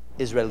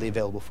is readily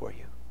available for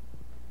you.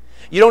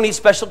 You don't need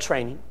special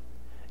training.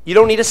 You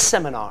don't need a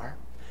seminar.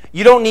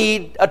 You don't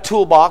need a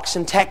toolbox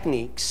and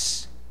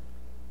techniques.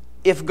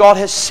 If God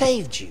has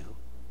saved you,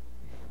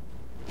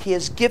 He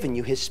has given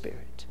you His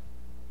Spirit.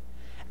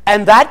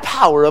 And that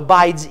power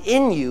abides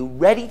in you,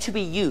 ready to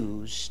be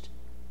used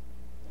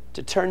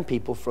to turn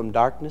people from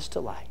darkness to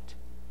light,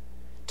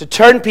 to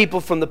turn people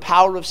from the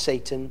power of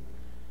Satan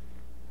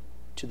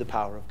to the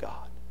power of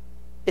God.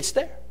 It's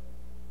there.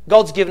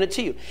 God's given it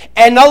to you.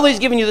 And not only has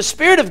He given you the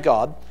Spirit of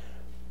God,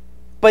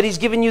 but He's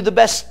given you the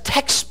best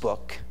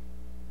textbook,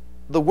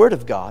 the Word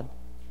of God,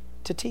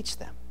 to teach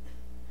them.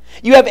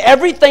 You have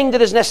everything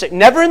that is necessary.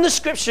 Never in the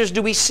Scriptures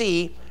do we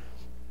see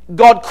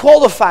God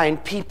qualifying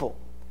people.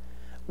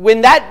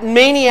 When that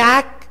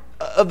maniac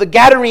of the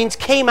Gadarenes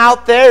came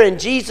out there and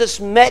Jesus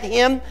met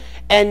him,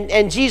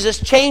 and Jesus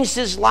changed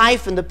his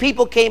life, and the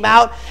people came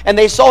out and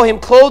they saw him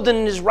clothed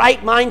in his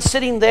right mind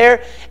sitting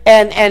there,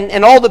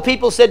 and all the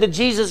people said to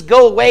Jesus,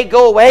 go away,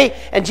 go away.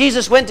 And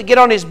Jesus went to get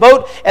on his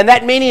boat, and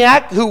that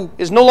maniac, who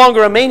is no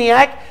longer a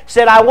maniac,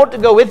 said, I want to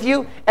go with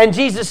you. And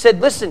Jesus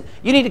said, listen,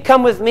 you need to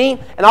come with me,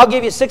 and I'll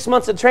give you 6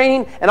 months of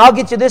training, and I'll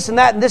get you this and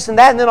that and this and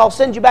that, and then I'll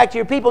send you back to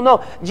your people.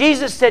 No,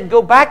 Jesus said,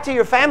 go back to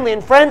your family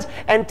and friends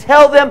and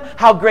tell them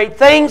how great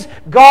things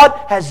God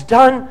has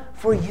done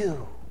for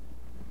you.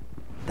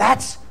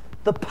 That's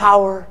the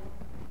power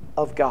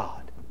of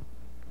God.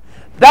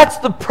 That's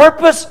the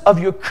purpose of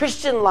your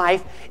Christian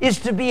life, is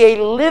to be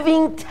a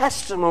living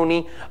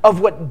testimony of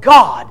what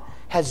God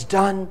has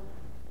done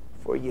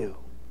for you.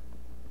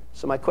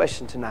 So my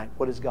question tonight,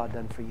 what has God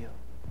done for you?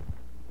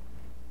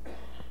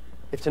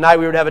 If tonight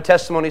we were to have a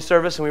testimony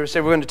service and we were to say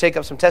we're going to take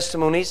up some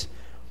testimonies,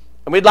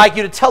 and we'd like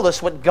you to tell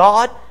us what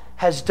God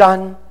has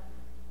done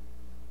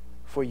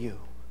for you,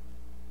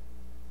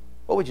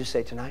 what would you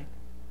say tonight?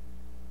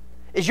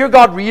 Is your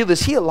God real?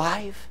 Is He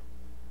alive?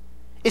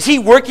 Is He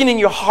working in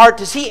your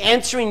heart? Is He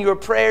answering your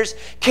prayers?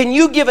 Can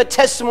you give a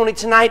testimony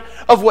tonight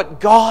of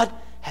what God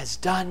has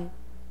done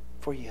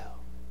for you?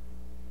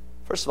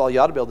 First of all,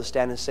 you ought to be able to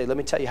stand and say, let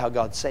me tell you how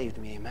God saved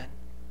me, amen.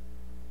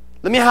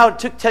 Let me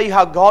tell you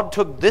how God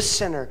took this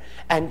sinner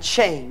and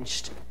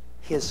changed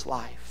his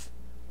life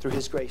through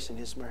His grace and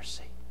His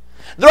mercy.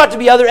 There ought to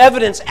be other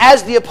evidence,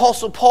 as the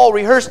Apostle Paul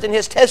rehearsed in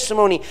his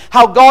testimony,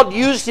 how God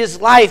used his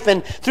life,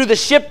 and through the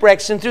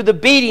shipwrecks and through the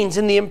beatings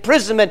and the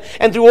imprisonment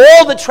and through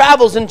all the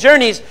travels and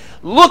journeys.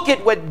 Look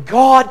at what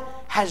God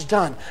has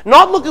done.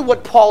 Not look at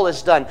what Paul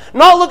has done.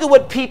 Not look at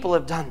what people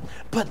have done.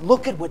 But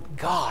look at what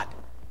God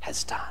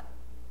has done.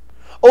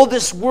 Oh,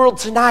 this world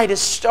tonight is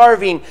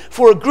starving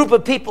for a group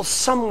of people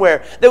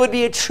somewhere that would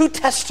be a true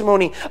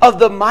testimony of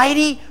the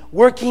mighty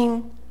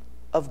working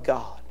of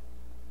God.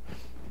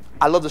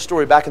 I love the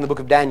story back in the book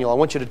of Daniel. I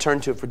want you to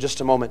turn to it for just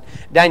a moment.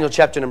 Daniel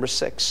chapter number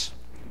 6.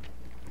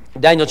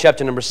 Daniel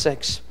chapter number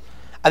 6.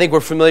 I think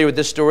we're familiar with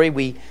this story.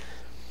 We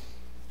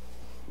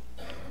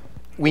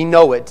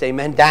know it,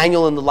 amen.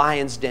 Daniel in the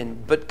lion's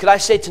den. But could I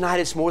say tonight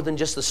it's more than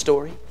just a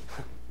story?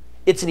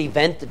 It's an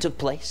event that took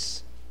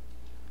place.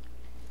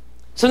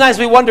 Sometimes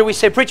we wonder, we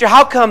say, preacher,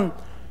 how come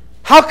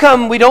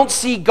we don't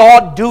see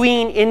God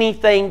doing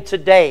anything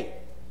today?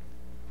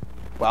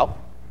 Well,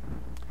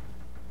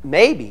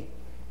 maybe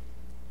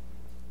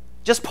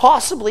Just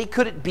possibly,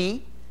 could it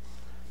be?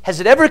 Has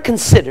it ever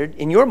considered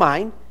in your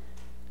mind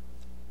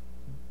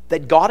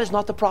that God is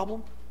not the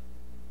problem?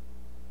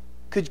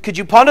 Could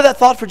you ponder that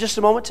thought for just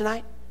a moment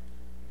tonight?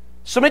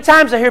 So many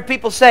times I hear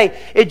people say,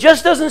 it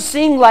just doesn't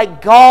seem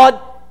like God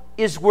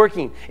is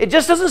working. It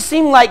just doesn't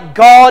seem like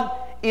God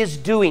is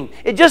doing.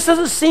 It just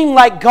doesn't seem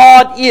like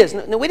God is.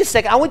 Now, wait a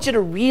second. I want you to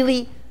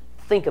really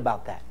think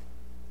about that.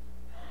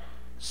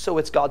 So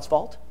it's God's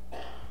fault?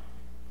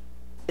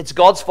 It's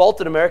God's fault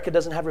that America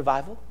doesn't have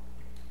revival?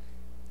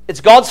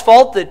 It's God's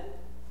fault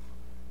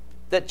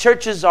that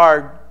churches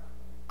are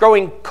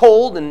growing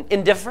cold and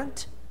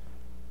indifferent?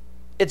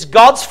 It's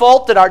God's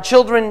fault that our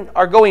children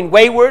are going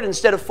wayward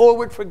instead of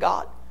forward for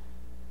God?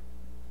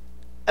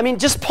 I mean,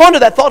 just ponder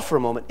that thought for a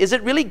moment. Is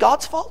it really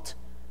God's fault?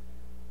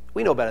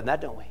 We know better than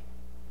that, don't we?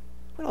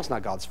 We know it's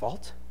not God's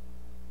fault.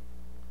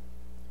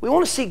 We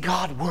want to see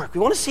God work. We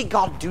want to see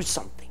God do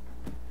something.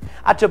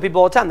 I tell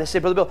people all the time, they say,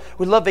 Brother Bill,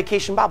 we love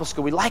Vacation Bible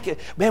School. We like it.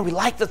 Man, we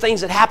like the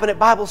things that happen at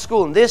Bible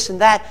school and this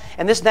and that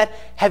and this and that.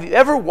 Have you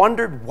ever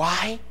wondered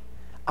why?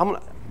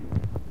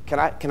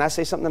 Can I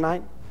say something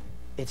tonight?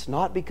 It's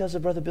not because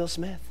of Brother Bill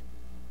Smith.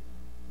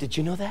 Did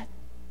you know that?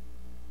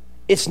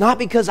 It's not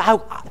because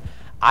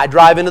I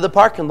drive into the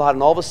parking lot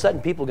and all of a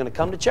sudden people are going to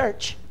come to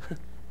church.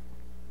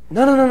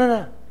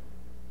 No.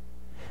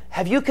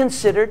 Have you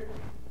considered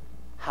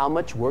how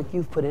much work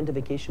you've put into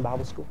Vacation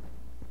Bible School?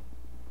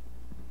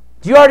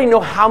 Do you already know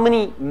how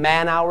many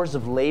man-hours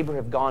of labor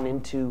have gone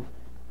into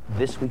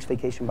this week's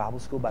Vacation Bible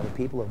School by the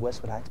people of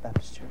Westwood Heights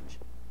Baptist Church?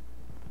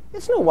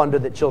 It's no wonder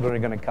that children are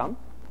going to come.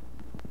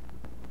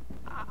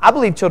 I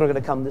believe children are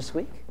going to come this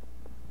week.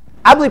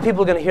 I believe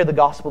people are going to hear the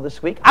gospel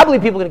this week. I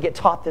believe people are going to get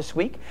taught this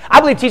week.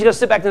 I believe teachers are going to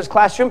sit back in this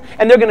classroom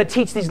and they're going to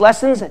teach these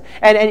lessons.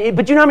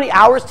 But you know how many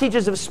hours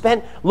teachers have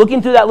spent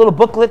looking through that little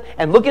booklet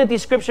and looking at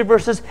these scripture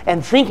verses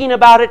and thinking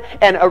about it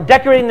and are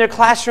decorating their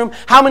classroom?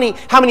 How many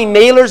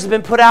mailers have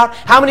been put out?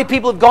 How many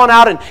people have gone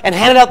out and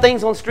handed out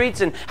things on streets?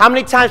 And how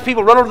many times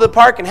people run over to the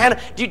park and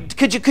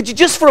could you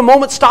just for a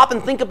moment stop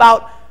and think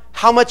about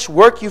how much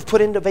work you've put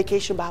into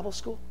Vacation Bible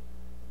School?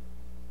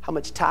 How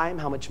much time,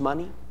 how much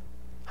money,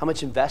 how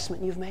much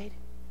investment you've made?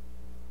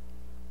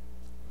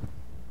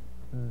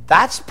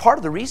 That's part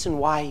of the reason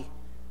why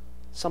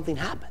something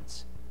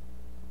happens.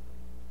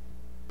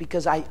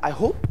 Because I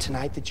hope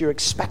tonight that you're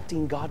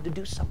expecting God to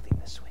do something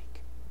this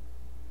week.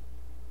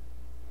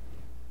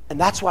 And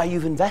that's why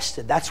you've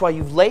invested. That's why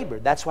you've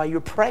labored. That's why you're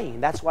praying.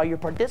 That's why you're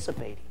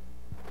participating.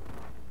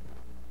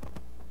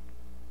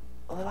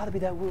 Well, it ought to be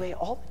that way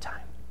all the time.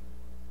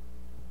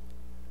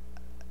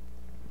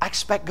 I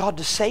expect God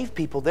to save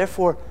people.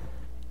 Therefore,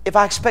 if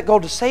I expect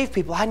God to save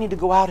people, I need to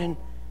go out and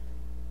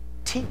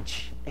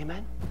teach.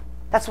 Amen?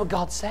 That's what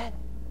God said.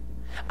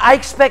 I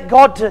expect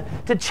God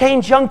to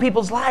change young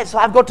people's lives, so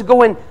I've got to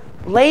go and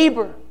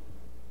labor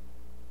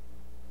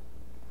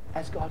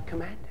as God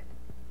commanded.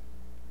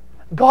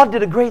 God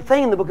did a great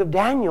thing in the book of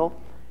Daniel,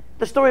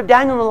 the story of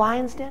Daniel in the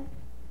lion's den.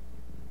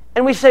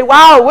 And we say,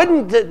 wow, what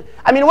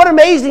an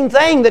amazing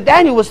thing that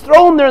Daniel was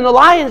thrown there in the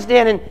lion's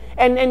den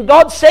and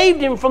God saved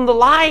him from the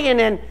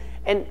lion.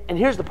 And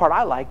here's the part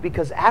I like,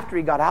 because after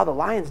he got out of the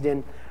lion's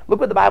den,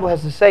 look what the Bible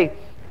has to say.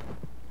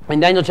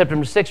 In Daniel chapter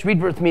number 6,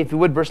 read with me if you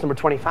would, verse number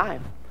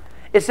 25.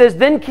 It says,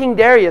 Then King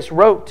Darius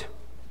wrote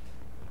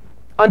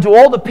unto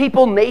all the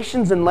people,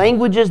 nations, and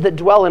languages that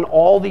dwell in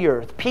all the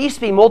earth, Peace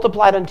be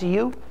multiplied unto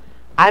you,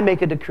 I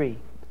make a decree,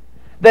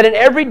 that in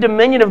every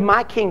dominion of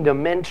my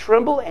kingdom men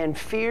tremble and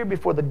fear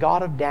before the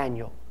God of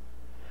Daniel.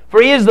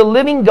 For he is the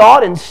living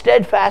God and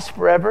steadfast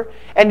forever,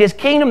 and his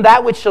kingdom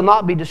that which shall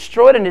not be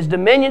destroyed, and his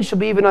dominion shall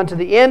be even unto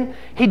the end.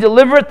 He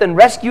delivereth and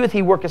rescueth,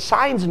 he worketh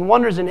signs and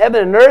wonders in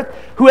heaven and earth,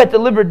 who hath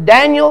delivered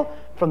Daniel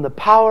from the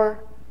power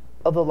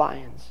of the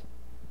lions.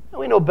 And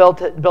we know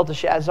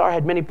Belteshazzar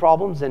had many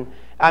problems,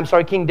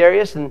 King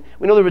Darius, and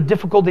we know there were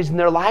difficulties in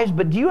their lives,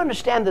 but do you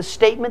understand the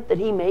statement that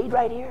he made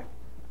right here?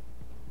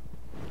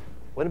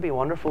 Wouldn't it be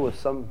wonderful if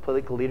some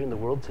political leader in the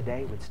world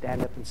today would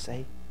stand up and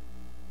say,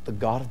 the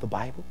God of the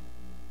Bible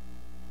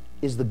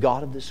is the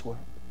God of this world.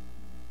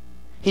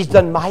 He's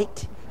done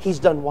might. He's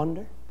done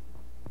wonder.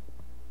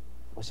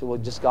 I say, well,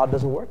 just God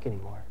doesn't work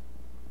anymore.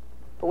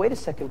 But wait a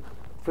second.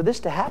 For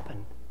this to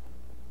happen,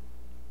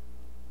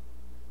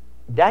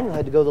 Daniel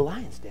had to go to the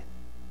lion's den.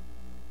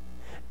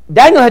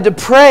 Daniel had to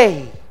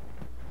pray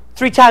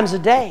 3 times a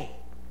day.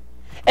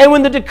 And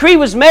when the decree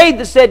was made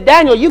that said,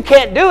 Daniel, you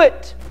can't do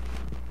it,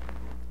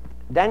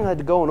 Daniel had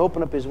to go and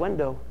open up his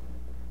window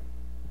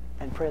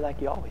and pray like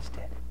he always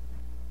did.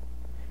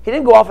 He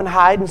didn't go off and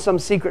hide in some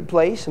secret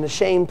place, in a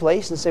shame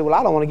place, and say, well,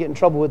 I don't want to get in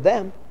trouble with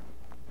them.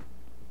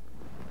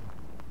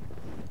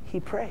 He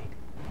prayed.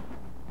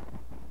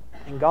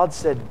 And God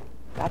said,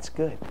 that's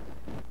good.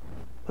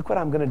 Look what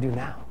I'm going to do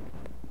now.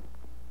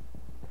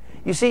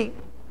 You see,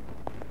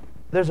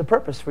 there's a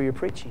purpose for your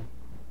preaching.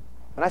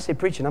 When I say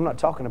preaching, I'm not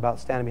talking about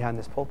standing behind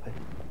this pulpit.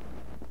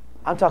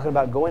 I'm talking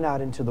about going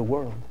out into the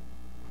world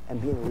and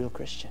being a real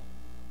Christian.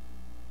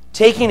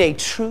 Taking a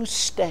true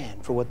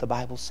stand for what the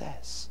Bible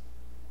says.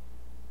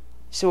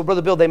 You say, well,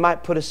 Brother Bill, they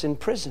might put us in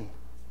prison.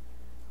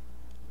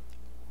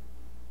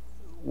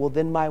 well,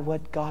 then what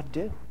would God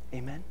do?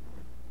 Amen?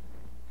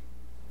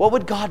 What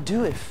would God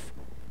do if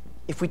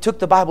we took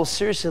the Bible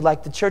seriously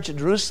like the church at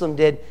Jerusalem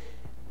did,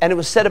 and it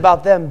was said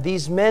about them,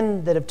 these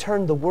men that have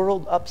turned the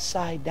world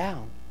upside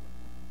down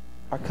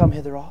are come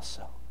hither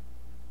also?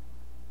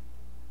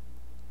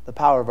 The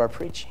power of our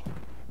preaching.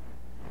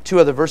 2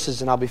 other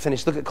verses and I'll be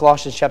finished. Look at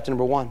Colossians chapter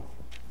number 1.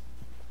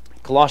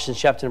 Colossians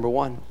chapter number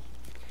 1.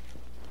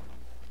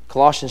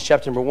 Colossians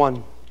chapter number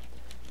 1.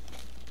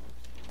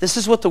 This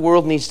is what the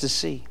world needs to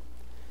see.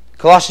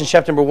 Colossians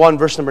chapter number 1,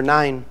 verse number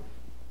 9.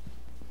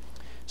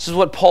 This is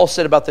what Paul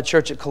said about the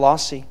church at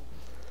Colossae.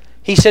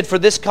 He said, for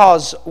this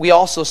cause we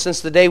also,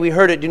 since the day we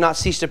heard it, do not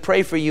cease to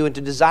pray for you and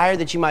to desire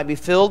that you might be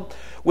filled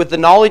with the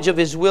knowledge of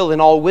His will in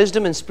all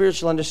wisdom and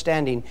spiritual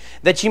understanding,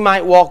 that you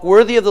might walk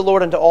worthy of the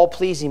Lord unto all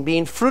pleasing,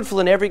 being fruitful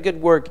in every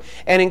good work,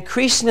 and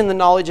increasing in the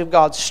knowledge of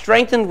God,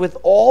 strengthened with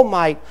all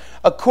might,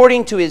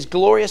 according to His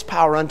glorious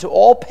power, unto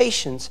all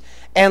patience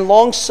and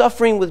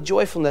long-suffering with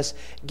joyfulness,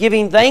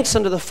 giving thanks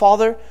unto the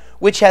Father,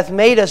 which hath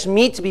made us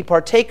meet to be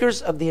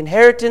partakers of the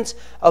inheritance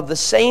of the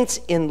saints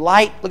in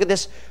light. Look at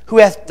this. Who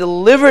hath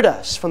delivered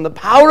us from the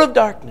power of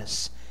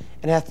darkness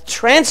and hath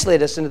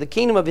translated us into the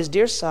kingdom of His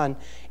dear Son,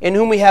 in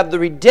whom we have the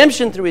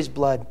redemption through His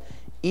blood,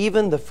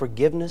 even the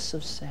forgiveness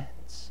of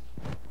sins.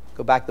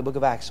 Go back to the book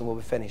of Acts and we'll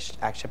be finished.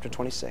 Acts chapter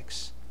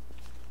 26.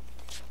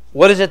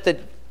 What is it that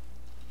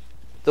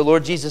the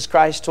Lord Jesus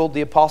Christ told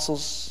the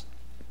apostles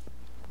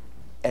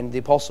and the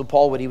apostle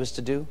Paul what he was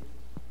to do?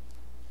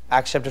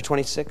 Acts chapter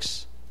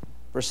 26.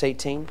 Verse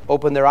 18,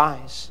 open their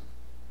eyes.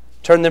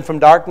 Turn them from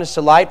darkness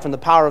to light, from the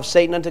power of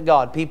Satan unto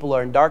God. People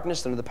are in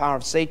darkness under the power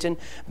of Satan,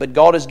 but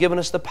God has given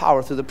us the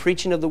power through the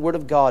preaching of the Word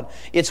of God.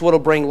 It's what will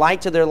bring light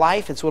to their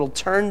life. It's what will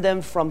turn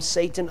them from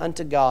Satan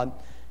unto God.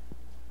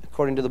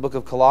 According to the book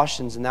of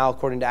Colossians, and now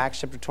according to Acts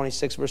chapter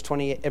 26,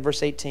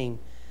 verse 18,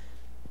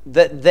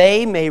 that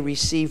they may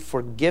receive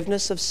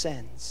forgiveness of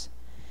sins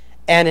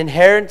and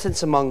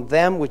inheritance among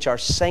them which are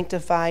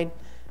sanctified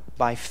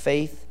by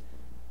faith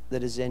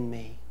that is in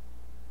me.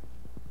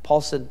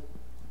 Paul said,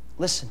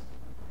 listen,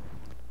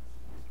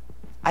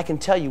 I can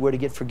tell you where to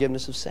get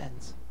forgiveness of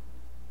sins.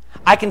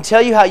 I can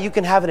tell you how you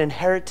can have an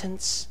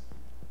inheritance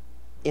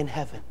in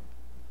heaven.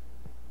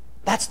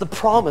 That's the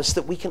promise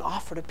that we can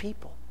offer to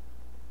people.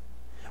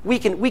 We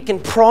can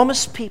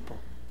promise people.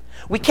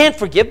 We can't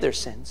forgive their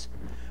sins,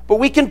 but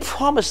we can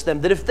promise them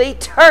that if they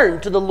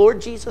turn to the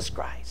Lord Jesus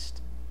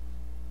Christ,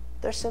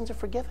 their sins are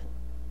forgiven.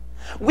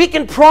 We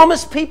can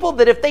promise people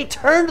that if they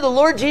turn to the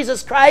Lord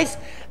Jesus Christ,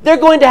 they're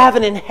going to have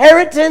an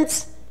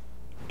inheritance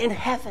in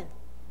heaven.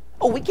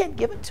 Oh, we can't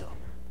give it to them.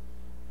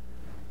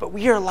 But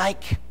we are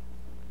like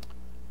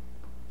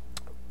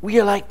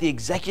the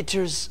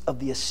executors of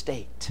the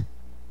estate.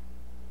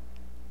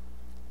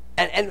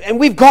 And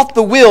we've got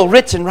the will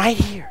written right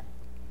here.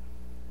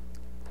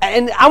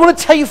 And I want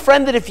to tell you,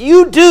 friend, that if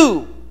you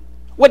do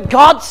what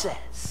God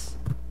says,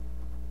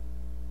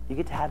 you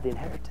get to have the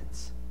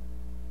inheritance.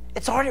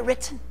 It's already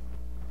written.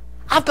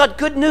 I've got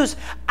good news.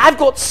 I've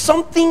got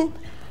something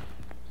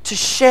to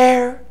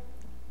share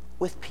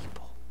with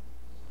people.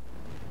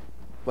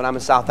 When I'm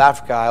in South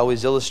Africa, I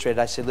always illustrate.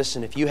 I say,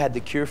 listen, if you had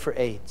the cure for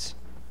AIDS,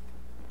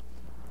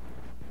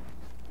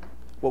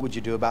 what would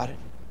you do about it?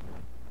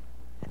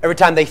 Every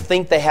time they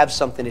think they have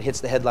something, it hits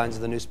the headlines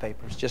of the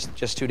newspapers.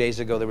 Just 2 days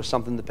ago, there was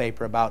something in the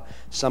paper about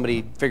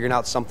somebody figuring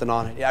out something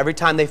on it. Every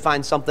time they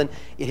find something,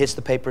 it hits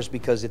the papers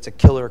because it's a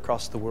killer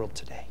across the world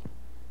today.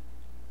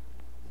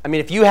 I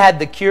mean, if you had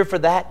the cure for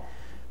that,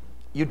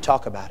 you'd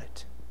talk about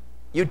it.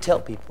 You'd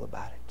tell people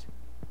about it.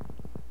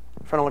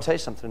 Friend, I want to tell you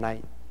something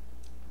tonight.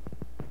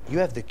 You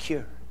have the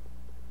cure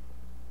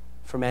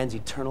for man's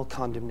eternal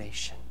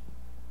condemnation.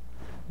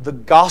 The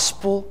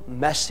gospel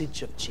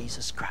message of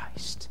Jesus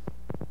Christ.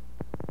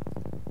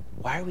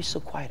 Why are we so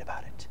quiet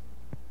about it?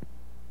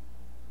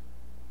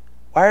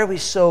 Why are we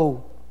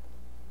so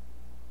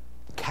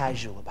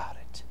casual about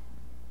it?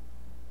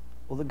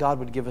 Well, that God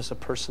would give us a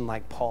person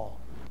like Paul,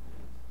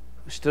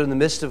 who stood in the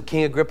midst of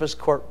King Agrippa's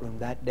courtroom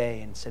that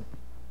day and said,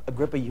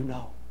 Agrippa, you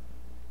know.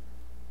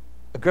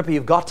 Agrippa,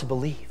 you've got to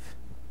believe.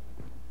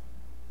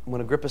 And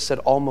when Agrippa said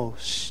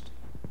almost,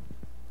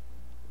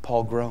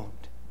 Paul groaned.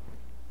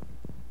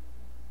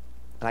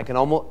 And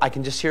I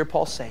can just hear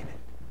Paul saying it.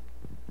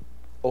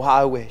 Oh, how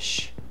I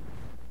wish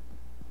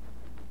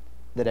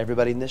that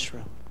everybody in this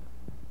room.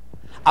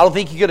 I don't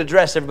think he could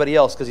address everybody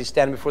else because he's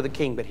standing before the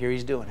king, but here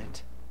he's doing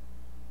it.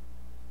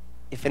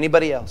 If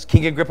anybody else,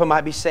 King Agrippa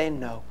might be saying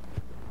no,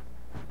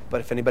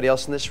 but if anybody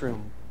else in this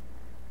room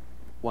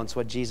wants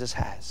what Jesus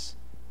has,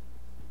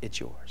 it's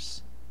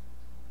yours.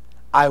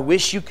 I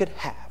wish you could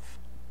have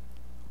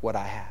what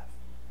I have.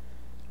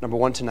 Number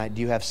one tonight,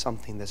 do you have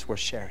something that's worth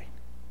sharing?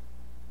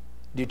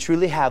 Do you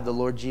truly have the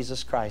Lord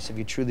Jesus Christ? Have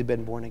you truly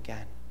been born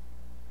again?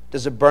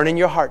 Does it burn in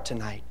your heart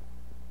tonight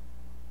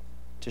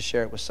to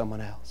share it with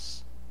someone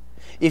else?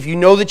 If you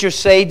know that you're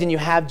saved and you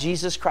have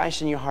Jesus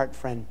Christ in your heart,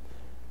 friend,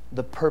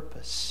 the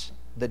purpose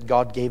that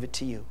God gave it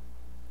to you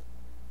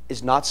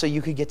is not so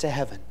you could get to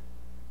heaven,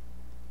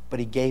 but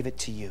He gave it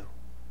to you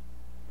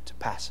to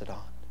pass it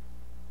on.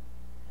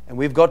 And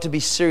we've got to be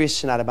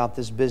serious tonight about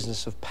this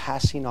business of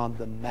passing on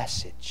the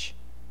message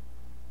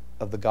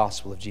of the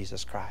gospel of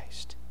Jesus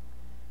Christ.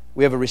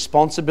 We have a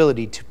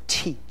responsibility to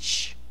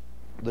teach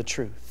the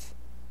truth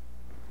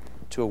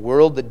to a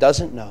world that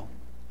doesn't know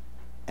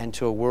and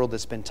to a world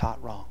that's been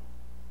taught wrong.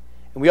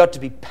 And we ought to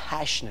be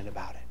passionate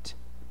about it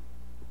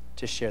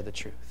to share the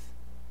truth.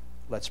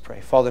 Let's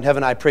pray. Father in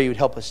heaven, I pray you would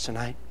help us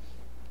tonight.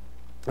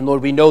 And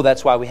Lord, we know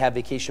that's why we have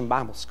Vacation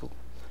Bible School.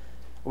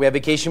 We have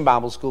Vacation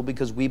Bible School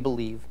because we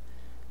believe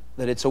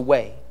that it's a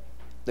way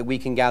that we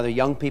can gather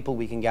young people,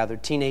 we can gather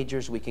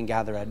teenagers, we can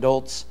gather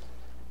adults,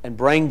 and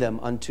bring them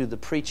unto the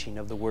preaching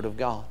of the Word of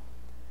God.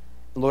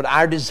 And Lord,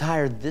 our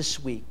desire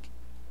this week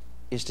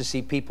is to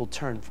see people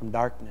turn from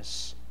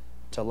darkness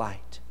to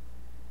light,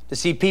 to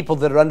see people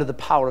that are under the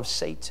power of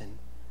Satan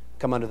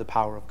come under the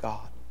power of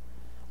God.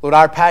 Lord,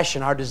 our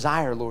passion, our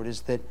desire, Lord,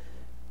 is that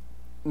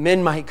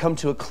men might come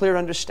to a clear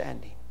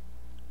understanding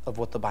of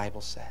what the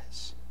Bible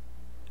says.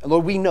 And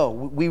Lord, we know,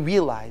 we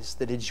realize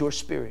that it's your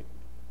Spirit,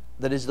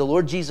 that is the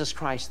Lord Jesus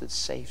Christ that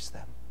saves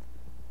them.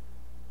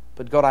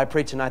 But God, I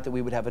pray tonight that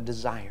we would have a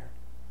desire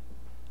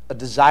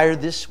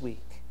this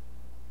week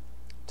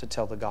to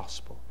tell the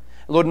gospel.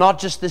 And Lord, not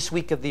just this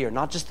week of the year,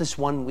 not just this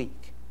 1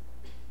 week,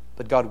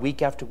 but God,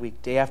 week after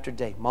week, day after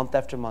day, month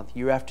after month,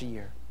 year after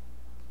year,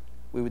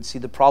 we would see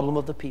the problem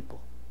of the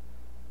people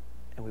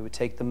and we would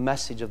take the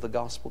message of the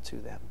gospel to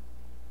them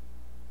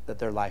that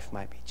their life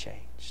might be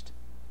changed.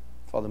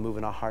 Father, move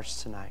in our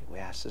hearts tonight. We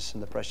ask this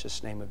in the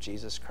precious name of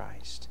Jesus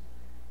Christ.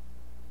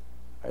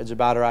 Our heads are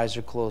bowed, our eyes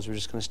are closed. We're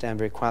just going to stand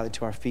very quietly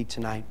to our feet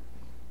tonight.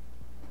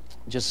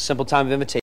 Just a simple time of invitation.